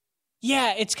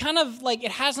 yeah, it's kind of like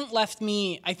it hasn't left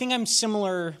me. I think I'm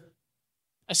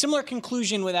a similar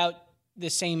conclusion without the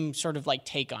same sort of like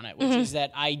take on it, which is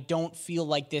that I don't feel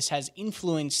like this has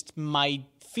influenced my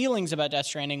feelings about Death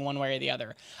Stranding one way or the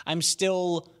other. I'm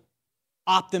still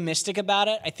optimistic about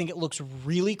it. I think it looks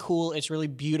really cool. It's really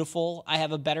beautiful. I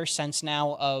have a better sense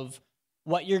now of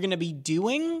what you're going to be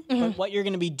doing, but what you're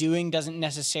going to be doing doesn't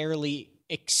necessarily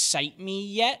excite me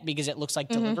yet because it looks like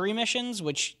delivery missions,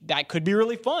 which that could be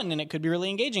really fun and it could be really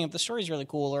engaging if the story's really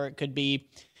cool, or it could be,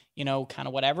 kind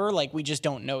of whatever. Like we just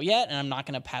don't know yet, and I'm not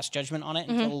going to pass judgment on it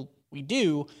until we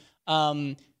do.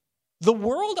 The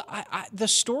world, the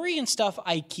story and stuff,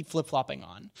 I keep flip-flopping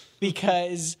on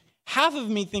because half of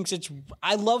me thinks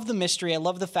I love the mystery. I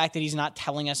love the fact that he's not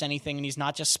telling us anything and he's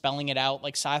not just spelling it out.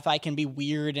 Like sci-fi can be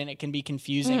weird and it can be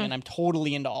confusing, and I'm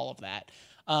totally into all of that.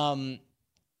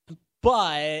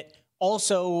 But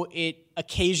also it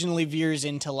occasionally veers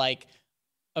into like,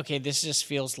 okay, this just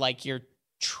feels like you're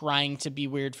trying to be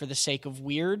weird for the sake of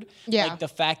weird. Yeah. Like the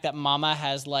fact that Mama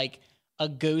has like a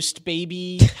ghost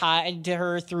baby tied to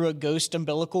her through a ghost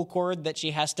umbilical cord that she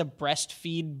has to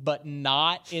breastfeed but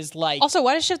not is like... Also,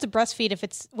 why does she have to breastfeed if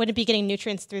wouldn't it be getting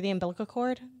nutrients through the umbilical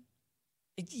cord?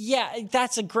 Yeah,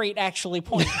 that's a great actually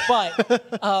point. But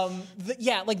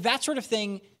like that sort of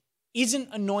thing isn't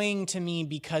annoying to me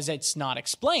because it's not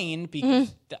explained,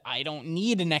 because I don't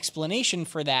need an explanation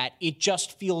for that. It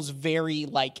just feels very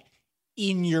like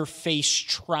in your face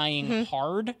trying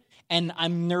hard. And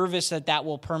I'm nervous that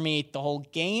will permeate the whole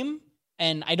game,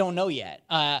 and I don't know yet.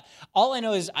 All I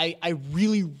know is I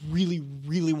really, really,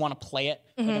 really want to play it.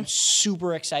 Like I'm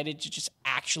super excited to just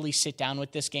actually sit down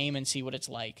with this game and see what it's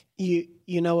like. You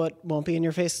know what won't be in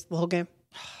your face the whole game?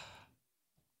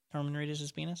 Norman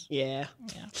Reedus' penis? Yeah.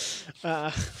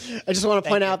 I just want to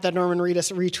point out that Norman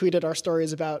Reedus retweeted our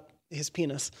stories about his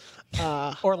penis.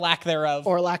 Or lack thereof.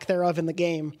 Or lack thereof in the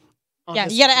game. Yeah,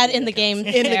 you got to add in the game. In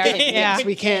the game. Yeah. Yes,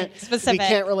 we can't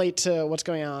Specific. relate to what's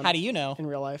going on. How do you know? In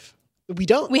real life. We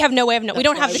don't. We have no way of knowing. We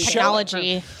don't have the why we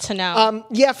technology to know.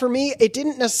 Yeah, for me, it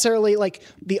didn't necessarily like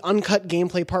the uncut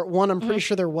gameplay part one. I'm pretty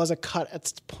sure there was a cut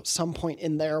at some point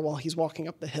in there while he's walking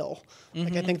up the hill.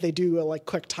 Like I think they do a like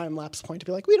quick time lapse point to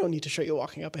be like, we don't need to show you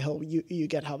walking up a hill. You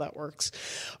get how that works.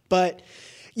 But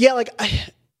yeah, like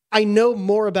I know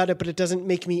more about it, but it doesn't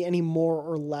make me any more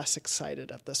or less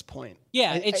excited at this point.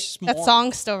 Yeah, it's just That more.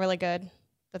 song's still really good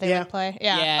that they Yeah. would play.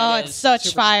 Yeah. Yeah, oh, it it's is.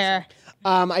 such fire.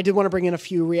 I did want to bring in a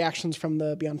few reactions from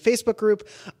the Beyond Facebook group.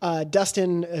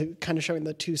 Dustin, kind of showing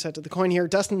the two sides of the coin here.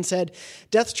 Dustin said,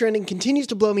 Death Stranding continues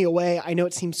to blow me away. I know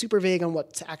it seems super vague on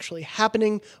what's actually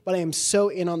happening, but I am so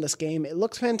in on this game. It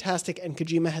looks fantastic, and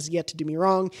Kojima has yet to do me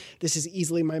wrong. This is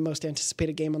easily my most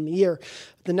anticipated game on the year.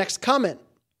 The next comment,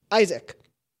 Isaac.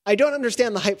 I don't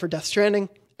understand the hype for Death Stranding.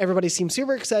 Everybody seems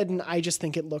super excited, and I just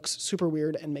think it looks super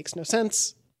weird and makes no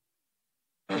sense.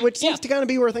 Which seems to kind of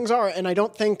be where things are. And I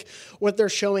don't think what they're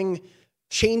showing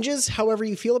changes however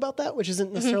you feel about that, which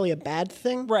isn't necessarily a bad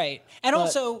thing. Right. And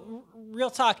also, real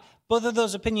talk, both of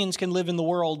those opinions can live in the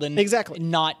world and Exactly.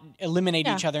 not eliminate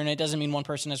Yeah. each other. And it doesn't mean one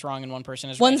person is wrong and one person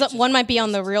is right. It's just- One might be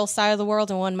on the real side of the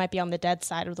world and one might be on the dead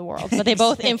side of the world, but they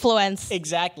both influence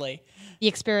Exactly. the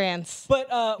experience. But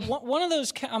one of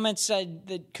those comments said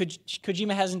that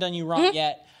Kojima hasn't done you wrong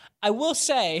yet. I will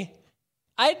say,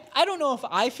 I don't know if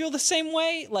I feel the same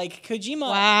way. Like Kojima,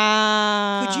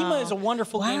 Wow. Kojima is a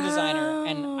wonderful game designer,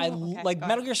 and I like go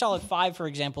Metal Gear Solid 5, for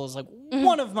example, is like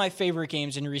one of my favorite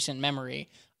games in recent memory.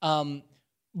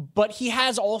 But he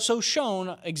has also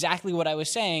shown exactly what I was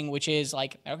saying, which is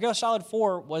like Metal Gear Solid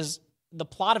 4 was the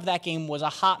plot of that game was a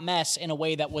hot mess in a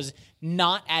way that was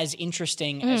not as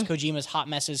interesting as Kojima's hot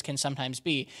messes can sometimes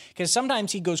be. Because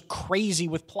sometimes he goes crazy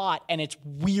with plot and it's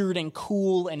weird and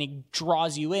cool and it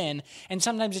draws you in. And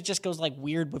sometimes it just goes like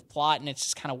weird with plot and it's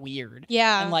just kind of weird.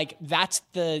 Yeah. And like that's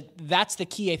the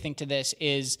key, I think, to this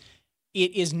is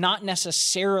it is not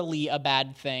necessarily a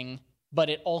bad thing, but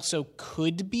it also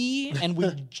could be, and we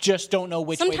just don't know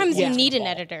which way Sometimes the you ball's need gonna an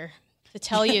fall. editor to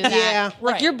tell you that. Yeah,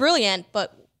 Like, right. you're brilliant,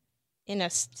 but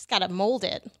just gotta mold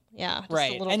it. Yeah. Just a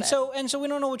Right. little And bit. so we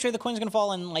don't know which way the coin's going to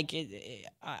fall, and like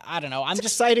I don't know. I'm It's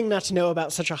just exciting not to know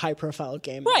about such a high profile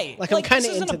game. right. Like I'm kind this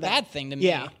of isn't into a that. bad thing to me.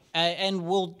 Yeah. And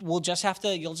you'll just have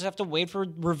to wait for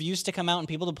reviews to come out and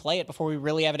people to play it before we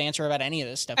really have an answer about any of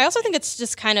this stuff. I also think it's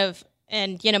just kind of,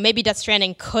 and maybe Death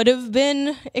Stranding could have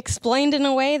been explained in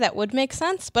a way that would make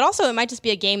sense, but also it might just be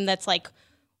a game that's like,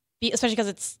 especially because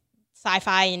it's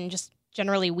sci-fi and just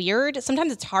generally weird.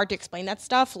 Sometimes it's hard to explain that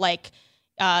stuff. Like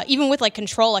even with like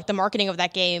Control, like the marketing of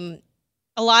that game,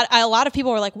 a lot of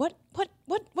people were like, what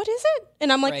is it?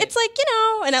 And I'm like, Right. it's like,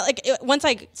 and once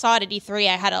I saw it at E3,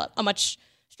 I had a much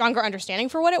stronger understanding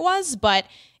for what it was, but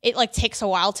it like takes a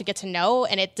while to get to know,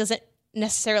 and it doesn't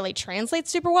necessarily translate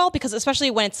super well because especially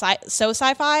when it's so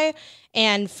sci-fi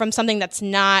and from something that's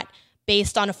not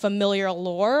based on a familiar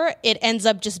lore, it ends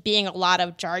up just being a lot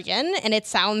of jargon, and it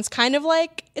sounds kind of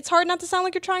like it's hard not to sound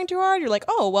like you're trying too hard. You're like,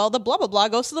 oh, well, the blah blah blah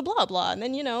goes to the blah blah, and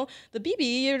then the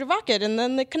BB you evoke it, and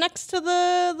then it connects to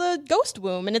the ghost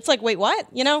womb, and it's like, wait, what?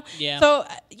 Yeah. So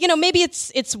maybe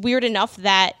it's weird enough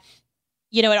that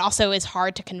it also is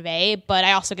hard to convey, but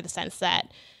I also get the sense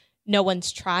that no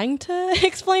one's trying to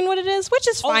explain what it is, which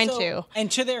is fine Also, too. And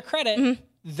to their credit,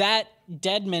 that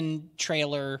Deadman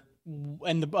trailer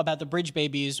and about the bridge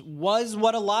babies was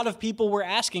what a lot of people were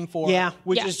asking for. Yeah.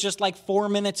 Which Yeah. is just like 4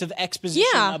 minutes of exposition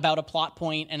Yeah. about a plot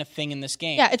point and a thing in this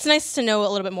game. Yeah, it's nice to know a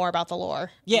little bit more about the lore.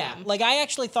 Yeah, like I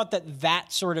actually thought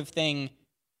that sort of thing,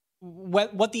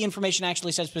 what the information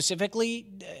actually said specifically,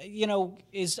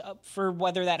 is up for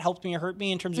whether that helped me or hurt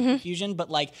me in terms of confusion. But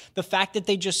like the fact that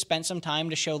they just spent some time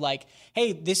to show like,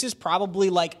 hey, this is probably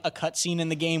like a cutscene in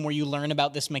the game where you learn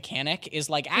about this mechanic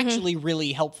is like actually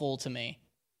really helpful to me.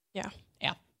 Yeah.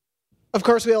 Yeah. Of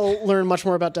course, we'll learn much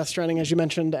more about Death Stranding, as you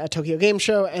mentioned, at Tokyo Game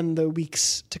Show and the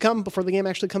weeks to come before the game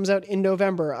actually comes out in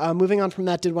November. Moving on from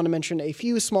that, did want to mention a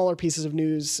few smaller pieces of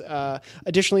news,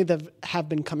 additionally, that have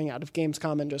been coming out of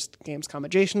Gamescom and just Gamescom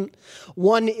adjacent.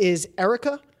 One is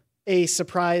Erica, a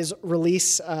surprise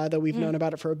release that we've known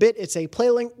about it for a bit. It's a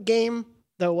PlayLink game,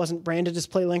 though it wasn't branded as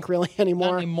PlayLink really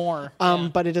anymore. Not anymore.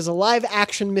 But it is a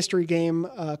live-action mystery game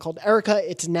called Erica.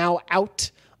 It's now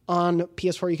out on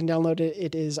PS4. You can download it.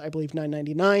 It is, I believe,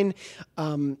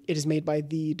 $9.99. It is made by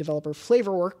the developer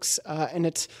Flavorworks, and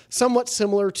it's somewhat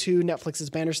similar to Netflix's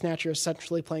Bandersnatch. You're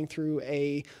essentially playing through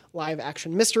a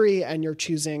live-action mystery, and you're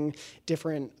choosing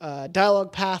different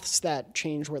dialogue paths that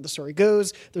change where the story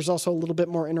goes. There's also a little bit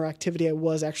more interactivity. I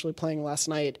was actually playing last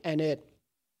night, and it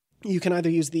You can either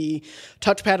use the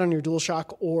touchpad on your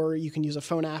DualShock or you can use a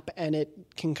phone app, and it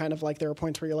can kind of like, there are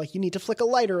points where you're like, you need to flick a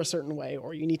lighter a certain way,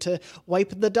 or you need to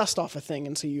wipe the dust off a thing.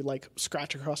 And so you like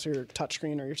scratch across your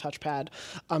touchscreen or your touchpad.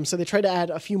 So they try to add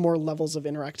a few more levels of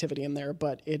interactivity in there,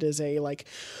 but it is a like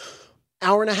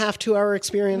hour and a half, 2 hour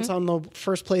experience on the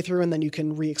first playthrough, and then you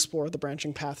can re-explore the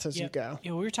branching paths as you go.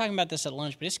 Yeah, we were talking about this at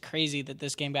lunch, but it's crazy that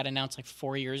this game got announced like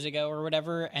 4 years ago or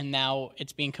whatever, and now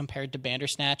it's being compared to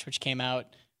Bandersnatch, which came out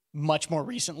much more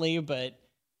recently. But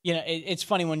you know, it's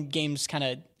funny when games kind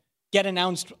of get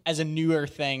announced as a newer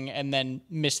thing and then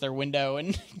miss their window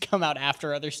and come out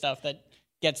after other stuff that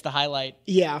gets the highlight.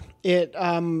 Yeah, it.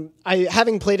 I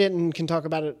having played it and can talk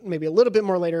about it maybe a little bit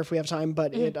more later if we have time.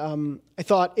 But it. I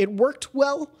thought it worked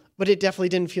well, but it definitely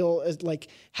didn't feel as like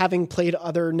having played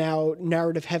other now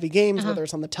narrative heavy games, whether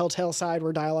it's on the Telltale side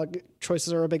where dialogue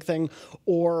choices are a big thing,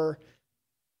 or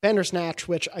Bandersnatch,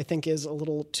 which I think is a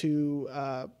little too.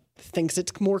 Thinks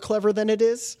it's more clever than it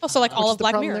is. Also, like all of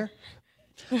Black Mirror.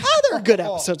 There are good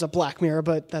episodes of Black Mirror,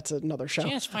 but that's another show.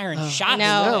 Janet's firing shots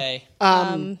no.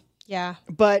 today. Yeah,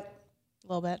 But a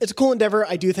little bit. it's a cool endeavor.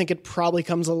 I do think it probably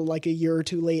comes like a year or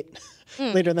two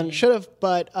later than it should have.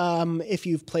 But if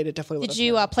you've played it, definitely. Did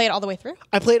you play it all the way through?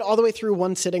 I played all the way through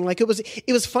one sitting. Like it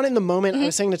was fun in the moment. I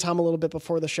was saying to Tom a little bit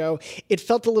before the show. It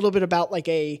felt a little bit about like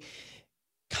a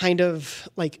kind of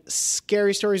like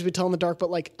Scary Stories We Tell in the Dark, but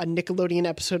like a Nickelodeon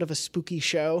episode of a spooky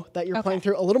show that you're playing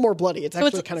through. A little more bloody. It's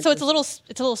actually kind of it's a little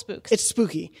spooks. It's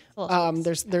spooky.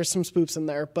 There's some spooks in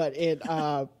there, but it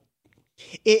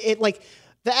like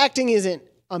the acting isn't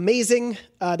amazing.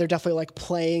 They're definitely like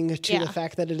playing to the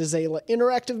fact that it is a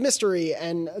interactive mystery,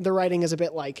 and the writing is a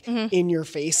bit like in your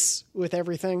face with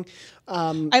everything.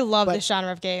 I love this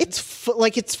genre of games. It's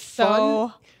it's fun.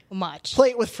 So much.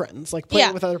 Play it with friends, like play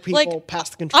it with other people.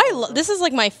 Pass the control. This is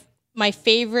like my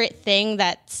favorite thing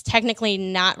that's technically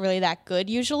not really that good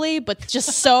usually, but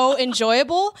just so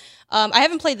enjoyable. I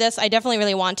haven't played this. I definitely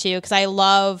really want to because I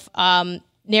love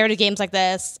narrative games like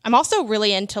this. I'm also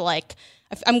really into like.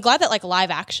 I'm glad that like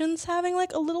live action's having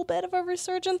like a little bit of a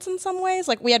resurgence in some ways.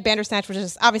 Like we had Bandersnatch, which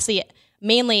is obviously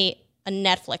mainly a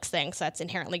Netflix thing, so that's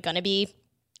inherently going to be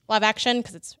live action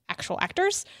because it's actual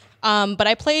actors. But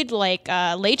I played like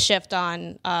Late Shift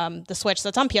on the Switch, so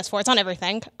it's on PS4. It's on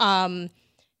everything.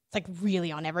 It's like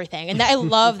really on everything, and I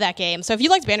love that game. So if you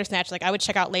liked Bandersnatch, like I would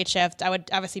check out Late Shift. I would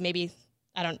obviously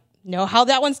I don't know how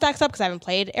that one stacks up because I haven't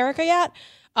played Erica yet.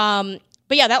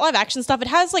 But yeah, that live action stuff. It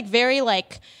has like very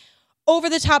like over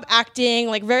the top acting,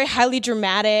 like very highly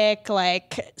dramatic,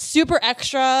 like super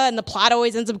extra, and the plot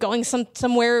always ends up going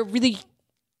somewhere really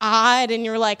odd, and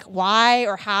you're like, why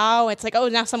or how? It's like, oh,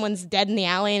 now someone's dead in the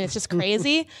alley, and it's just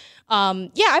crazy. I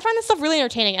find this stuff really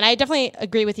entertaining, and I definitely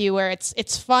agree with you where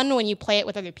it's fun when you play it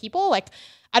with other people. Like,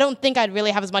 I don't think I'd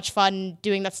really have as much fun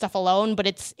doing that stuff alone, but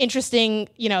it's interesting,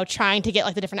 you know, trying to get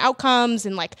like the different outcomes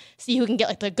and like see who can get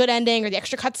like the good ending or the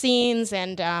extra cutscenes.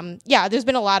 And there's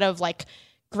been a lot of like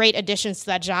great additions to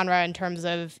that genre in terms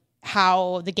of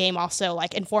how the game also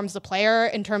like informs the player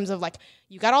in terms of like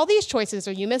you got all these choices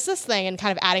or you missed this thing, and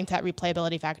kind of adding to that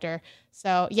replayability factor.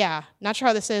 So yeah, not sure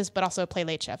how this is, but also play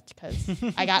Late Shift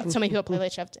because I got so many people play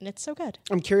Late Shift and it's so good.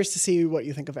 I'm curious to see what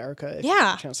you think of Erica if you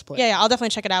have a chance to play. Yeah, I'll definitely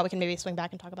check it out. We can maybe swing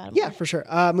back and talk about it. Yeah, for sure.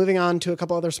 Moving on to a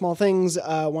couple other small things.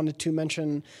 Wanted to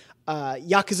mention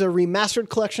Yakuza Remastered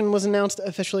Collection was announced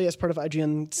officially as part of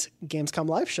IGN's Gamescom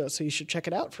live show, so you should check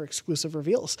it out for exclusive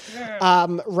reveals.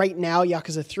 Right now,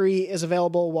 Yakuza 3 is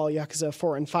available, while Yakuza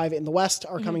 4 and 5 in the West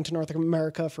are coming to North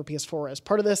America for PS4 as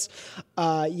part of this.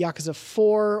 Yakuza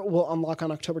 4 will unlock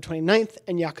on October 29th,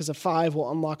 and Yakuza 5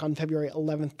 will unlock on February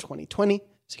 11th, 2020.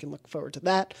 So you can look forward to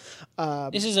that.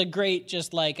 This is a great,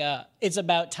 just like it's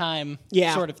about time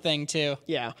sort of thing too.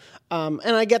 Yeah, and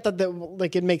I get that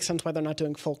like it makes sense why they're not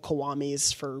doing full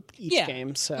Kiwamis for each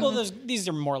game. So well, these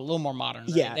are a little more modern.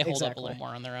 Right? Yeah, they hold up a little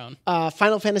more on their own.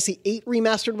 Final Fantasy VIII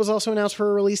Remastered was also announced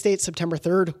for a release date, September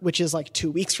 3rd, which is like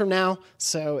 2 weeks from now.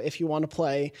 So if you want to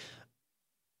play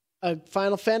a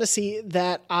Final Fantasy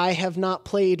that I have not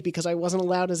played because I wasn't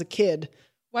allowed as a kid.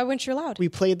 Why weren't you allowed? We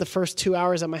played the first 2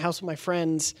 hours at my house with my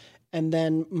friends, and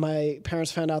then my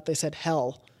parents found out. They said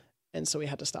hell, and so we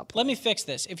had to stop playing. Let me fix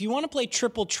this. If you want to play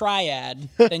Triple Triad,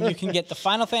 then you can get the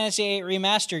Final Fantasy VIII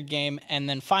Remastered game and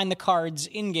then find the cards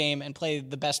in-game and play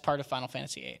the best part of Final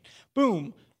Fantasy VIII.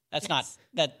 Boom. That's not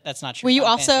true. Were you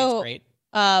Final also great.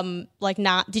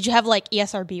 Did you have like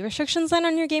ESRB restrictions then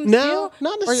on your games No, too?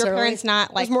 not necessarily. Or your parents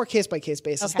not like... It was more case-by-case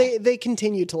basis. Okay. They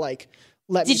continue to like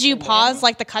let me Did you turn it pause on.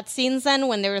 like the cutscenes then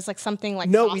when there was like something like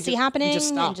No, saucy happening? we just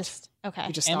stopped. Okay.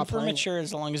 We just And stopped for playing it. mature,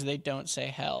 as long as they don't say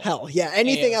hell. Hell, yeah.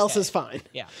 Anything else A-okay. is fine.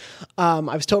 Yeah. I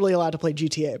was totally allowed to play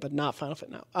GTA, but not Final Fit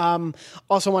now.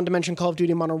 Also wanted to mention Call of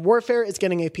Duty Modern Warfare is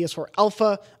getting a PS4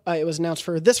 alpha. It was announced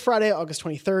for this Friday, August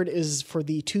 23rd, is for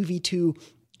the 2v2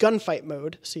 gunfight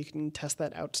mode, so you can test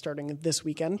that out starting this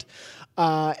weekend.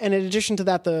 And in addition to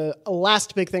that, the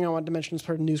last big thing I wanted to mention as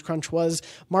part of NewsCrunch was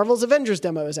Marvel's Avengers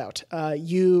demo is out.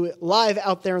 You live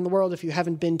out there in the world, if you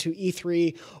haven't been to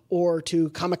E3 or to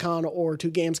Comic-Con or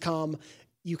to Gamescom,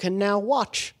 you can now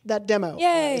watch that demo.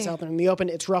 Yay. It's out there in the open.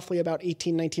 It's roughly about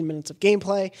 18, 19 minutes of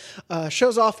gameplay.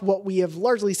 Shows off what we have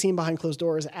largely seen behind closed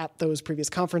doors at those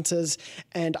previous conferences.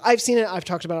 And I've seen it. I've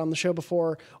talked about it on the show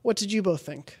before. What did you both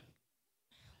think?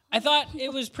 I thought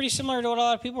it was pretty similar to what a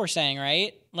lot of people were saying,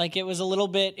 right? Like it was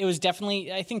definitely,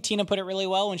 I think Tina put it really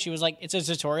well when she was like, it's a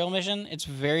tutorial mission. It's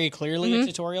very clearly a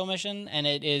tutorial mission, and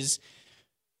it is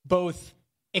both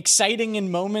exciting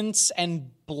in moments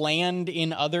and bland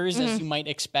in others, as you might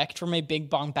expect from a big,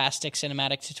 bombastic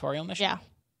cinematic tutorial mission. Yeah.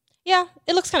 Yeah,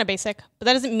 it looks kind of basic, but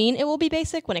that doesn't mean it will be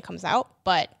basic when it comes out.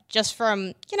 But just from,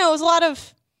 it was a lot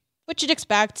of what you'd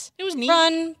expect. It was neat.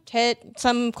 Run, hit,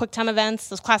 some QuickTime events,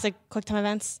 those classic QuickTime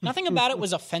events. Nothing about it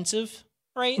was offensive,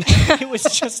 right? It was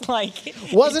just like...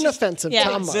 Wasn't offensive. yeah.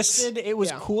 Tom Marks. Existed. It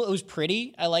was cool. It was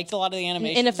pretty. I liked a lot of the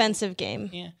animation. Inoffensive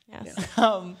game. Yeah. Yes.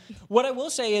 What I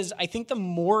will say is I think the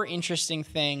more interesting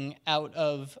thing out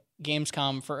of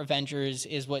Gamescom for Avengers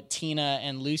is what Tina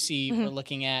and Lucy were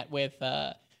looking at with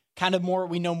kind of more,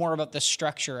 we know more about the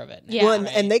structure of it. Yeah. Well,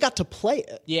 and they got to play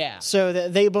it. Yeah. So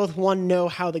that they both, one, know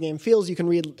how the game feels. You can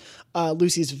read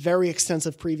Lucy's very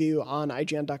extensive preview on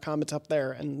IGN.com. It's up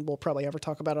there, and we'll probably ever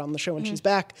talk about it on the show when she's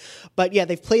back. But yeah,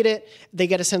 they've played it. They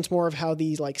get a sense more of how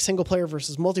the like single player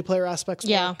versus multiplayer aspects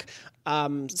work.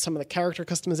 Some of the character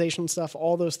customization stuff,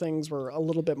 all those things were a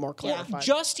little bit more clarified.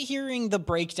 Just hearing the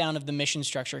breakdown of the mission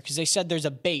structure, because they said there's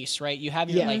a base, right? You have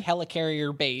your like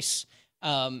helicarrier base.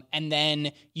 And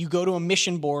then you go to a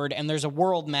mission board and there's a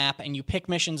world map and you pick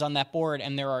missions on that board,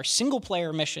 and there are single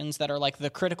player missions that are like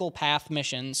the critical path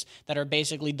missions that are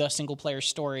basically the single player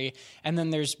story. And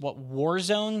then there's what war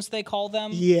zones they call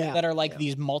them that are like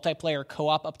these multiplayer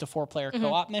co-op up to 4-player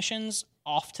co-op missions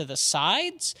off to the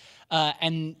sides.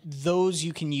 And those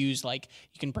you can use, like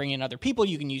you can bring in other people,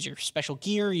 you can use your special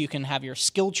gear, you can have your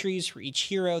skill trees for each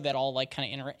hero that all like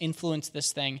kind of influence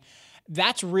this thing.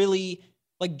 That's really...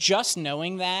 like, just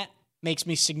knowing that makes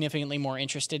me significantly more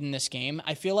interested in this game.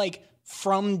 I feel like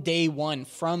from day one,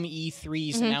 from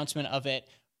E3's announcement of it,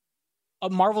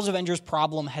 Marvel's Avengers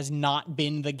problem has not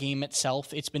been the game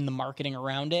itself. It's been the marketing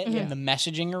around it and the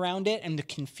messaging around it and the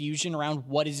confusion around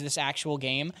what is this actual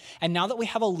game. And now that we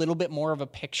have a little bit more of a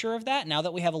picture of that, now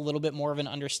that we have a little bit more of an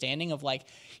understanding of like,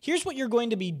 here's what you're going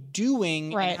to be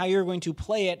doing and how you're going to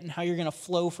play it and how you're going to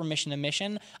flow from mission to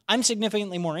mission, I'm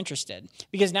significantly more interested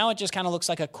because now it just kind of looks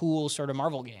like a cool sort of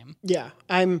Marvel game. Yeah,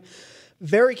 I'm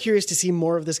very curious to see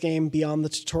more of this game beyond the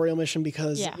tutorial mission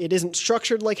because it isn't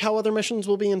structured like how other missions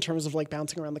will be in terms of like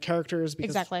bouncing around the characters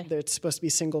because it's supposed to be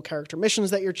single character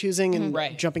missions that you're choosing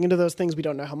and jumping into those things. We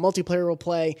don't know how multiplayer will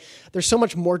play. There's so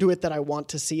much more to it that I want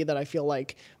to see that I feel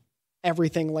like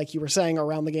everything, like you were saying,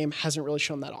 around the game hasn't really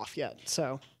shown that off yet.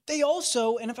 So they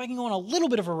also, and if I can go on a little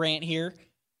bit of a rant here,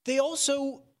 they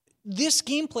also... this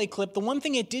gameplay clip, the one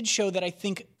thing it did show that I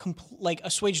think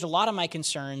assuaged a lot of my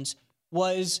concerns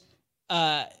was...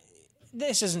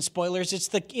 this isn't spoilers. It's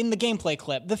in the gameplay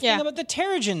clip. The thing about the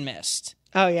Terrigen Mist.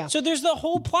 Oh, yeah. So there's the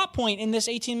whole plot point in this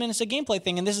 18 minutes of gameplay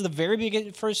thing, and this is the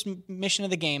very first mission of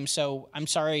the game, so I'm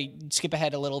sorry, skip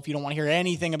ahead a little if you don't want to hear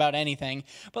anything about anything.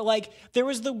 But, like, there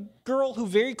was the girl who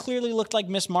very clearly looked like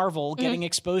Miss Marvel getting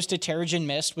exposed to Terrigen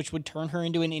Mist, which would turn her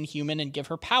into an Inhuman and give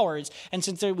her powers. And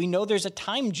since we know there's a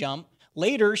time jump,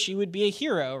 later she would be a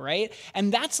hero, right?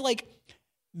 And that's, like...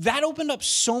 that opened up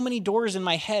so many doors in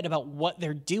my head about what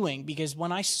they're doing, because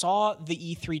when I saw the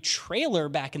E3 trailer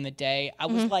back in the day, I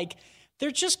was like, they're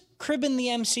just cribbing the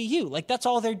MCU. Like, that's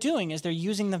all they're doing is they're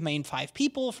using the main 5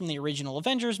 people from the original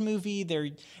Avengers movie.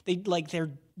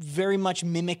 They're very much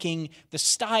mimicking the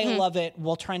style of it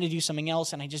while trying to do something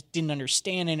else, and I just didn't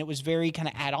understand, and it was very kind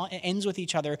of ends with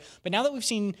each other. But now that we've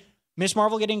seen Miss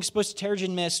Marvel getting exposed to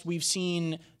Terrigen Mist, we've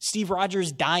seen Steve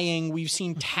Rogers dying, we've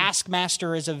seen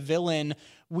Taskmaster as a villain,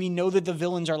 we know that the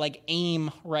villains are like AIM,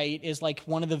 right, is like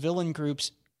one of the villain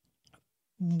groups.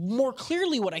 More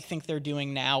clearly, what I think they're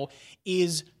doing now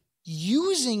is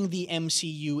using the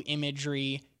MCU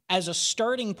imagery as a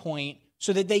starting point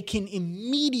so that they can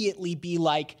immediately be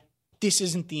like, this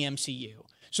isn't the MCU.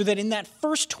 So that in that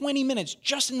first 20 minutes,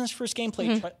 just in this first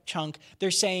gameplay chunk,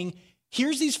 they're saying,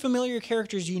 here's these familiar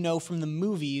characters you know from the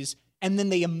movies, and then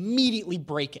they immediately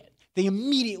break it. They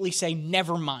immediately say,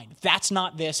 never mind, that's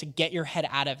not this, get your head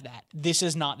out of that. This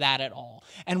is not that at all.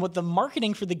 And what the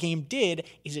marketing for the game did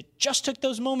is it just took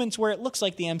those moments where it looks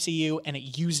like the MCU and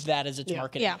it used that as its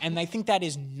marketing. Yeah. And I think that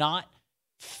is not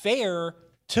fair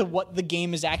to what the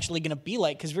game is actually going to be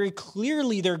like, because very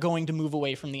clearly they're going to move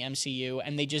away from the MCU,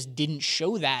 and they just didn't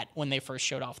show that when they first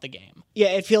showed off the game. Yeah,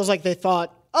 it feels like they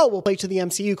thought, oh, we'll play to the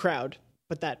MCU crowd,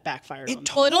 but that backfired on them.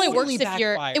 Well, it only works Totally if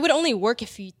you're. backfired. It would only work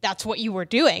if that's what you were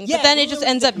doing. Yeah, but then it it just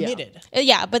really ends up. admitted.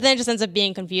 Yeah, but then it just ends up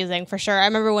being confusing for sure. I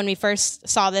remember when we first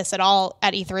saw this at all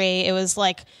at E3, it was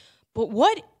like, but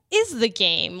what is the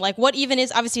game? Like, what even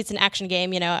is? Obviously, it's an action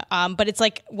game, but it's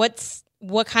like,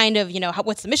 what kind of,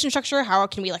 what's the mission structure? How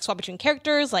can we like swap between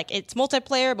characters? Like, it's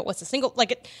multiplayer, but what's the single?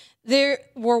 Like, there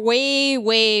were way,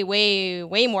 way, way,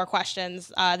 way more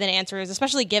questions than answers,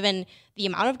 especially given the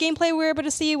amount of gameplay we were able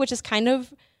to see, which is kind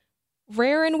of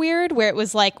rare and weird, where it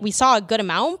was like we saw a good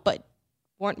amount, but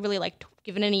weren't really like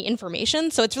given any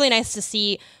information. So it's really nice to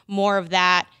see more of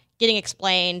that getting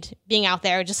explained, being out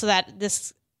there, just so that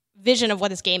this vision of what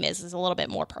this game is a little bit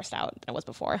more parsed out than it was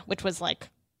before, which was like,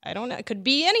 I don't know, it could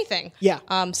be anything. Yeah.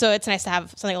 So it's nice to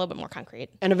have something a little bit more concrete.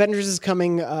 And Avengers is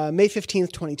coming May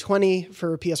 15th, 2020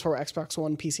 for PS4, Xbox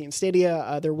One, PC, and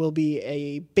Stadia. There will be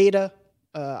a beta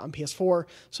on PS4.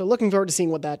 So looking forward to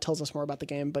seeing what that tells us more about the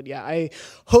game. But yeah, I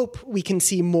hope we can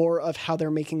see more of how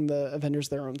they're making the Avengers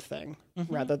their own thing,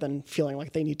 rather than feeling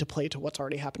like they need to play to what's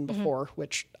already happened before,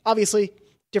 which obviously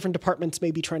different departments may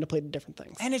be trying to play to different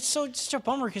things. And it's such a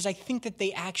bummer, because I think that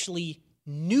they actually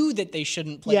knew that they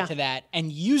shouldn't play to that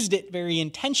and used it very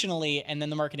intentionally, and then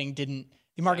the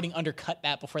marketing undercut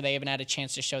that before they even had a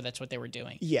chance to show that's what they were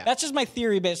doing. Yeah. That's just my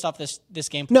theory based off this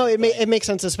gameplay. No, it makes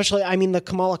sense, especially, I mean, the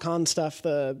Kamala Khan stuff,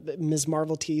 the Ms.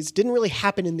 Marvel tease, didn't really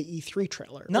happen in the E3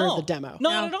 trailer, or the demo.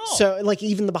 Not at all. So, like,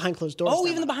 even the behind closed doors. Oh, demo.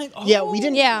 even the behind... Oh. Yeah, we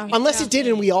didn't... Yeah. Unless it did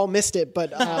and we all missed it, but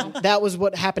that was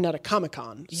what happened at a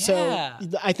Comic-Con. So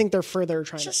I think they're further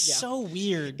trying Just to... so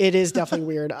weird. It is definitely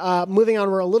weird. Moving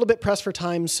on, we're a little bit pressed for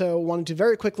time, so wanted to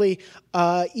very quickly,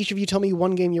 each of you tell me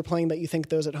one game you're playing that you think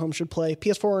those at home should play,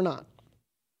 PS4 or not.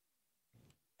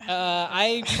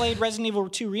 I played Resident Evil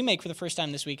 2 Remake for the first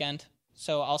time this weekend,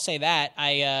 so I'll say that.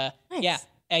 Nice.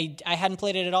 I hadn't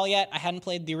played it at all yet. I hadn't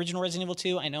played the original Resident Evil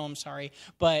 2. I know, I'm sorry.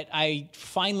 But I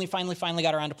finally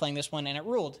got around to playing this one, and it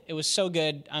ruled. It was so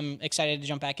good. I'm excited to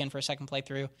jump back in for a second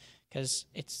playthrough, because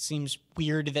it seems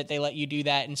weird that they let you do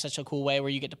that in such a cool way where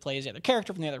you get to play as the other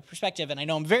character from the other perspective. And I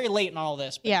know I'm very late in all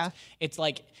this, but it's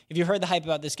like, if you heard the hype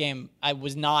about this game, I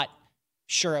was not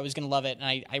sure I was going to love it, and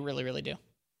I really, really do.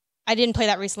 I didn't play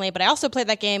that recently, but I also played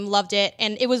that game, loved it,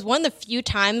 and it was one of the few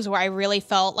times where I really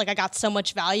felt like I got so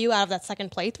much value out of that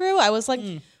second playthrough. I was like,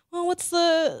 well, what's the,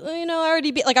 I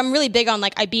already beat, like, I'm really big on,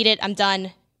 like, I beat it, I'm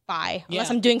done, bye. Unless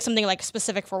I'm doing something, like,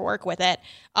 specific for work with it.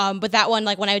 But that one,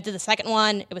 like, when I did the second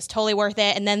one, it was totally worth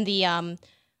it. And then the,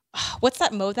 what's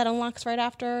that mode that unlocks right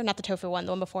after? Not the Tofu one,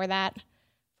 the one before that.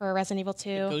 For Resident Evil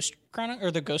 2. Ghost Chrono or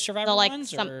the Ghost Survivor the, like,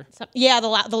 ones?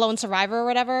 the Lone Survivor or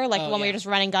whatever, like the one where you're just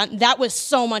running gun. That was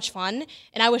so much fun,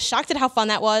 and I was shocked at how fun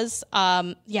that was.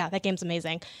 That game's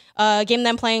amazing. A game that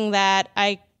I'm playing that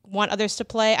I want others to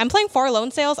play. I'm playing Far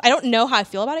Lone Sales. I don't know how I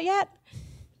feel about it yet.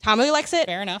 Tom really likes it.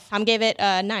 Fair enough. Tom gave it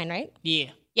 9, right? Yeah.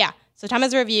 Yeah. So Tom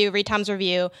has a review. Read Tom's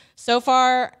review. So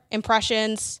far,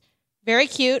 impressions, very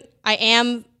cute. I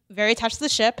am very attached to the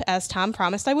ship, as Tom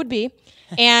promised I would be.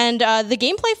 And the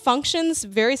gameplay functions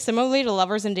very similarly to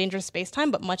Lovers in Dangerous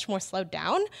Spacetime, but much more slowed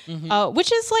down,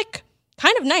 which is like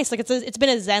kind of nice. Like it's been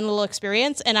a zen little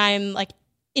experience, and I'm like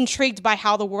intrigued by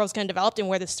how the world's going to develop and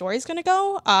where the story's going to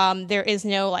go. There is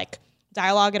no like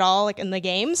dialogue at all like in the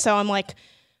game, so I'm like,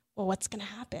 well, what's going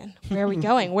to happen? Where are we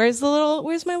going? Where's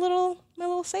my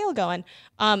little sail going?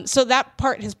 So that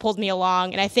part has pulled me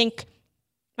along, and I think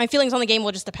my feelings on the game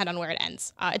will just depend on where it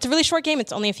ends. It's a really short game.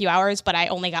 It's only a few hours, but I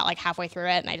only got like halfway through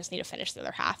it, and I just need to finish the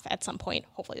other half at some point,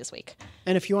 hopefully this week.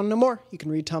 And if you want to know more, you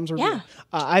can read Tom's review. Yeah.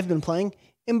 I've been playing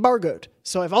Embargoed.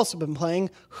 So I've also been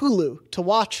playing Hulu to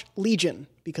watch Legion,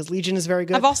 because Legion is very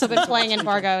good. I've also been playing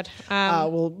Embargoed.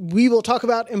 We will talk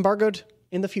about Embargoed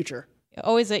in the future.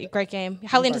 Always a great game.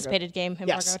 Highly anticipated game,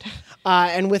 Embargoed. Yes.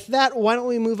 And with that, why don't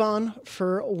we move on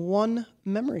for one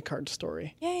memory card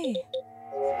story? Yay.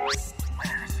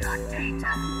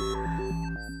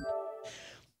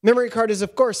 Memory Card is,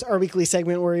 of course, our weekly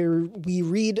segment where we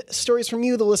read stories from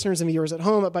you, the listeners and viewers at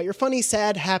home, about your funny,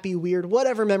 sad, happy, weird,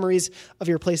 whatever memories of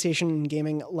your PlayStation and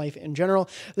gaming life in general.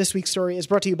 This week's story is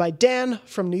brought to you by Dan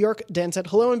from New York. Dan said,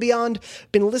 hello and beyond.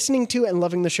 Been listening to and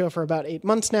loving the show for about 8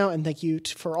 months now, and thank you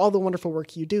for all the wonderful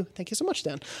work you do. Thank you so much,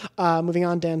 Dan. Moving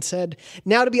on, Dan said,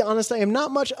 now to be honest, I am not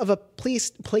much of a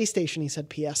PlayStation, he said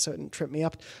PS, so it didn't trip me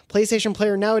up, PlayStation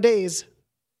player nowadays.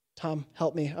 Tom,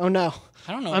 help me. Oh, no.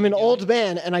 I don't know. I'm an old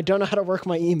man, and I don't know how to work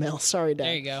my email. Sorry, Dad.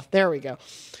 There you go. There we go.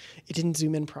 It didn't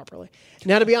zoom in properly.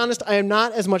 Now, to be honest, I am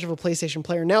not as much of a PlayStation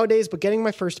player nowadays, but getting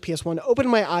my first PS1 opened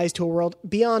my eyes to a world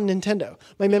beyond Nintendo.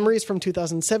 My memories from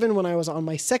 2007 when I was on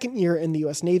my second year in the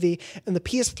U.S. Navy, and the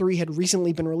PS3 had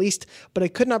recently been released, but I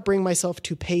could not bring myself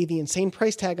to pay the insane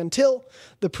price tag until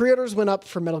the pre-orders went up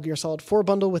for Metal Gear Solid 4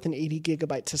 bundle with an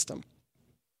 80-gigabyte system.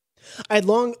 I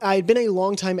had been a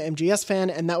long-time MGS fan,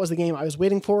 and that was the game I was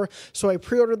waiting for, so I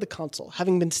pre-ordered the console.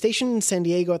 Having been stationed in San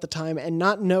Diego at the time and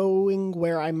not knowing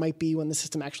where I might be when the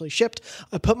system actually shipped,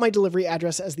 I put my delivery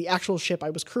address as the actual ship I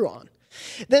was crew on.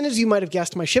 Then, as you might have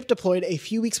guessed, my ship deployed a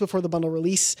few weeks before the bundle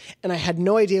release, and I had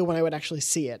no idea when I would actually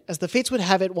see it. As the fates would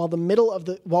have it, while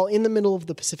in the middle of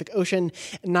the Pacific Ocean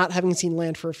and not having seen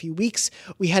land for a few weeks,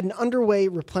 we had an underway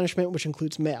replenishment which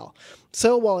includes mail.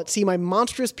 So, while at sea, my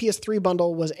monstrous PS3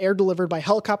 bundle was air delivered by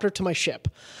helicopter to my ship.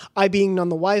 I being none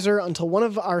the wiser until one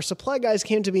of our supply guys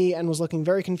came to me and was looking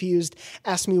very confused,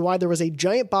 asked me why there was a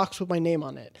giant box with my name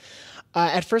on it.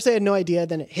 At first, I had no idea.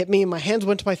 Then it hit me, and my hands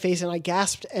went to my face, and I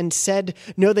gasped and said,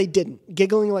 no, they didn't.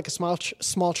 Giggling like a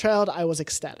small child, I was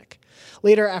ecstatic.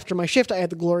 Later, after my shift, I had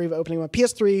the glory of opening my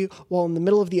PS3 while in the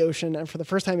middle of the ocean, and for the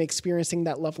first time experiencing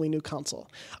that lovely new console.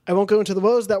 I won't go into the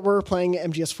woes that were playing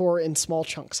MGS4 in small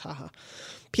chunks, haha.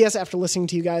 P.S. After listening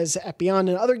to you guys at Beyond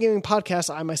and other gaming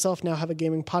podcasts, I myself now have a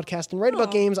gaming podcast and write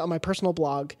about games on my personal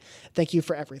blog. Thank you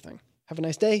for everything. Have a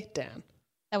nice day, Dan.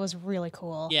 That was really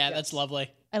cool. Yeah, that's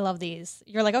lovely. I love these.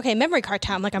 You're like, okay, memory card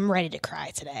time. Like, I'm ready to cry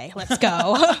today. Let's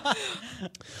go.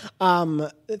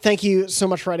 Thank you so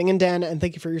much for writing in, Dan, and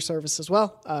thank you for your service as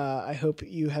well. I hope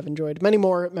you have enjoyed many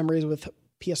more memories with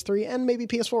PS3 and maybe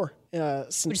PS4.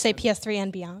 Would you say PS3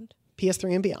 and beyond?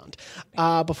 PS3 and beyond.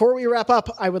 Before we wrap up,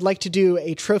 I would like to do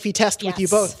a trophy test with you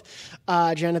both.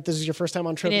 Janet, this is your first time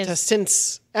on Trophy Test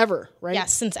since ever, right?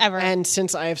 Yes, since ever. And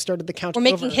since I have started the count. We're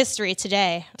making history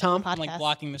today. Tom? I'm like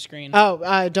blocking the screen.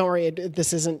 Oh, don't worry.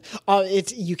 This isn't.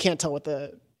 You can't tell what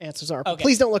the answers are. Okay.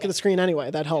 Please don't look at the screen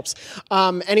anyway. That helps.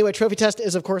 Anyway, Trophy Test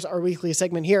is, of course, our weekly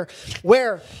segment here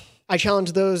where I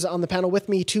challenge those on the panel with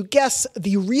me to guess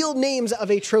the real names of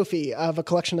a trophy, of a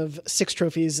collection of 6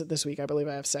 trophies this week. I believe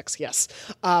I have 6, yes.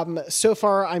 So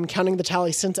far, I'm counting the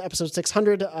tally since episode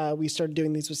 600. We started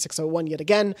doing these with 601 yet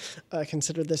again.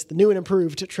 Consider this the new and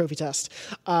improved trophy test.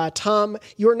 Tom,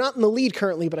 you are not in the lead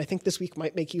currently, but I think this week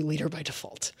might make you leader by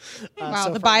default. Wow,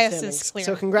 the bias is clear.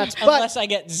 So congrats. Unless I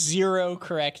get 0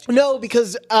 correct. No,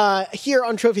 because here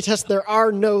on Trophy Test, there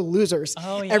are no losers.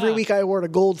 Oh, yeah. Every week I award a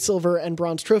gold, silver, and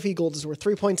bronze trophy. Gold is worth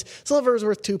 3 points, silver is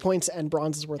worth 2 points, and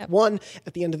bronze is worth 1.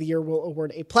 At the end of the year, we'll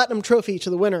award a platinum trophy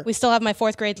to the winner. We still have my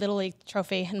 4th grade Little League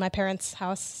trophy in my parents'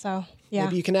 house, so yeah.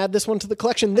 Maybe you can add this one to the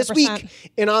collection. 100%. This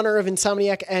week, in honor of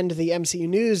Insomniac and the MCU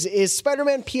news, is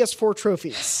Spider-Man PS4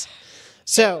 trophies.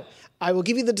 So, I will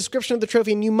give you the description of the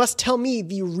trophy, and you must tell me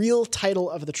the real title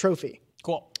of the trophy.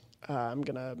 Cool. I'm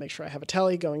going to make sure I have a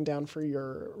tally going down for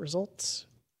your results.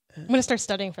 I'm going to start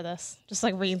studying for this, just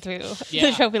like reading through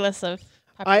the trophy list of...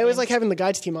 I always like having the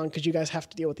guides team on because you guys have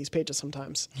to deal with these pages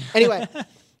sometimes. Anyway,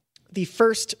 the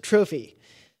first trophy.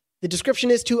 The description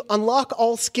is to unlock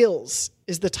all skills.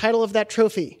 Is the title of that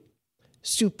trophy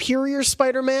Superior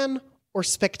Spider-Man or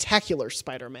Spectacular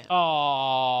Spider-Man?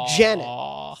 Aww. Janet.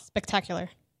 Spectacular.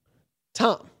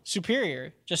 Tom.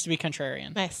 Superior, just to be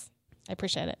contrarian. Nice. I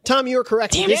appreciate it. Tom, you are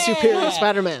correct. It is Superior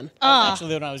Spider-Man. That's actually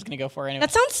the one I was going to go for anyway.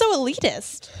 That sounds so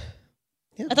elitist.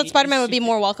 Yeah. I thought Spider-Man would be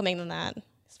more welcoming than that.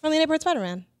 Friendly Neighborhood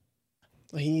Spider-Man.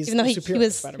 He's Even though he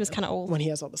was kind of old when he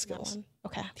has all the skills.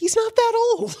 Okay. He's not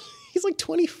that old. He's like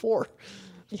 24.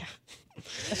 Yeah,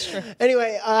 that's true.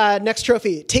 Anyway, next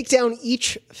trophy. Take down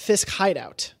each Fisk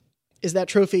hideout. Is that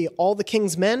trophy All the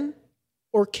King's Men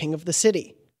or King of the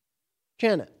City?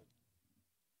 Janet.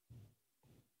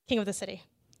 King of the City.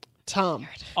 Tom.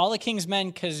 All the King's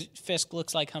Men because Fisk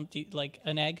looks like Humpty, like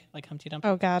an egg, like Humpty Dumpty.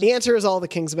 Oh, God. The answer is All the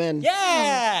King's Men.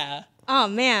 Yeah! Oh,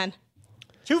 man.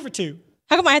 2 for 2.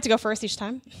 How come I had to go first each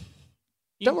time?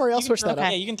 Don't worry, I'll switch that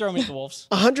up. Yeah, you can throw me to the wolves.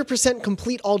 100%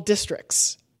 complete all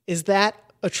districts. Is that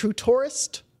A True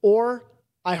Tourist or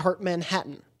I Heart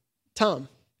Manhattan? Tom.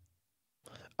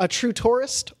 A True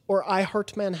Tourist or I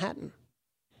Heart Manhattan?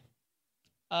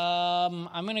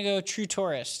 I'm going to go True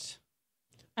Tourist.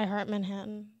 I Heart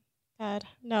Manhattan. God,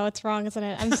 no, it's wrong, isn't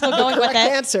it? I'm still going with Correct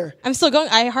it. answer I'm still going.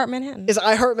 I Heart Manhattan. is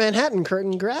I Heart Manhattan.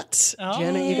 Congrats.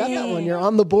 Janet, you got that one. You're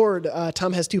on the board.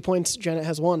 Tom has 2 points. Janet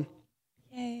has 1.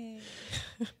 Yay.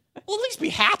 Well, at least be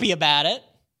happy about it.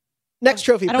 Next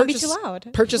trophy. I don't wanna be too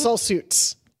loud. Purchase all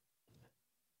suits.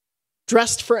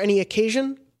 Dressed for any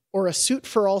occasion or a suit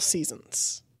for all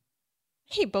seasons.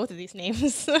 I hate both of these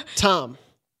names. Tom.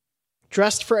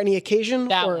 Dressed for any occasion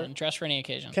That or one, dress for any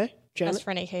occasion. Okay. Janet. Just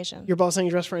for any occasion. You're both saying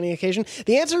dress for any occasion.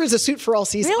 The answer is a suit for all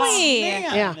seasons. Really?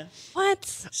 Man. Yeah. What?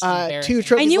 It's 2 embarrassing.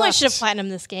 trophies I knew I left. should have platinumed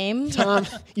this game. Tom,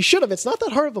 you should have. It's not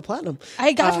that hard of a platinum.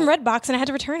 I got it from Redbox and I had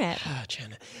to return it.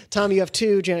 Janet. Tom, you have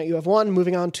 2. Janet, you have 1.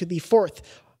 Moving on to the 4th.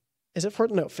 Is it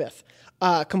 4th? No,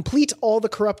 5th. Complete all the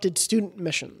corrupted student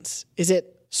missions. Is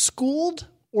it schooled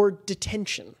or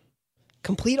detention?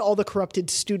 Complete all the corrupted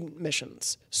student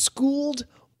missions. Schooled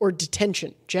or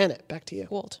detention? Janet, back to you.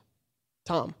 Gold.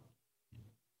 Tom.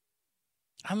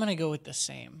 I'm going to go with the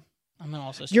same. I'm going to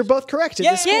also say You're both correct. It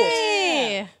is schooled.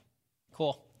 Yay!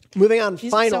 cool. Moving on.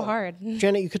 These Final. are so hard.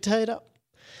 Janet, you could tie it up.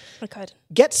 I could.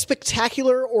 Get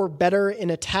spectacular or better in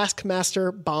a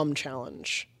Taskmaster bomb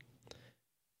challenge.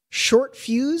 Short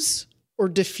fuse or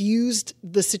diffused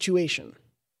the situation.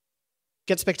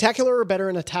 Get spectacular or better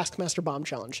in a Taskmaster bomb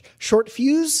challenge. Short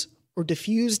fuse or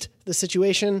diffused the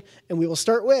situation. And we will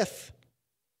start with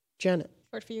Janet.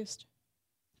 Short fused.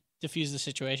 Diffuse the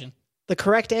situation. The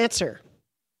correct answer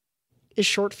is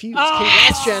short fuse. Oh!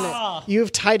 Congrats, Janet.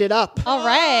 You've tied it up. All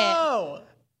right. Oh!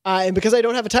 And because I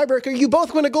don't have a tiebreaker, you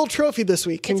both win a gold trophy this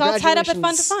week. It's all tied up at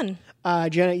Congratulations. fun to fun.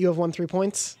 Janet, you have won 3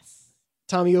 points.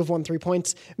 Tom, you have won 3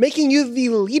 points, making you the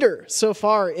leader so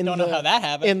far in Don't know how that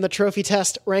happened. in the trophy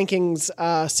test rankings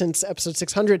since episode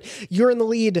 600. You're in the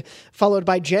lead, followed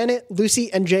by Janet,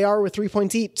 Lucy, and JR with 3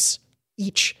 points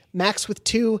each. Max with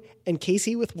 2, and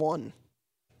Casey with 1.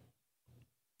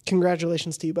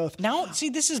 Congratulations to you both. Now, see,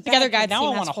 this is The other bad. guy Now I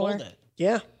team want to has 4. hold it.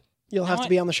 Yeah, you'll have to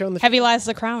be on the show in the Heavy lies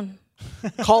the crown.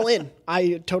 call in.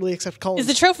 I totally accept call in. Is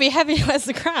the trophy heavy as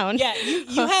the crown? Yeah,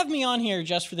 you have me on here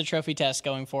just for the trophy test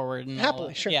going forward. And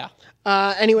Happily, sure. Yeah.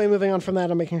 Anyway, moving on from that,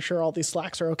 I'm making sure all these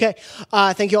slacks are okay.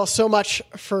 Thank you all so much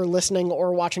for listening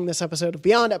or watching this episode of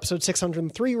Beyond, episode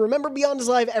 603. Remember, Beyond is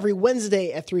live every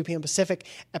Wednesday at 3 p.m. Pacific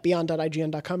at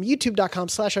beyond.ign.com,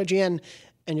 youtube.com/IGN,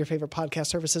 and your favorite podcast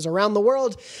services around the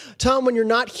world. Tom, when you're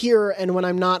not here and when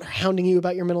I'm not hounding you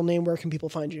about your middle name, where can people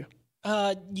find you?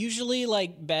 Usually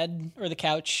like bed or the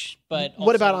couch, but What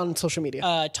also, about on social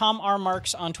media? Tom R.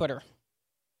 Marks on Twitter.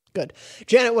 Good.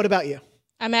 Janet, what about you?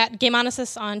 I'm at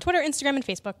Gameonesis on Twitter, Instagram, and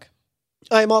Facebook.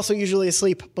 I am also usually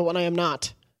asleep, but when I am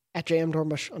not, at JM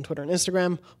Dornbush on Twitter and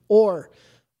Instagram, or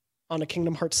on a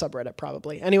Kingdom Hearts subreddit,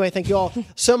 probably. Anyway, thank you all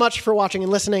so much for watching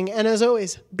and listening, and as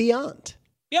always, Beyond.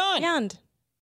 Beyond. Beyond.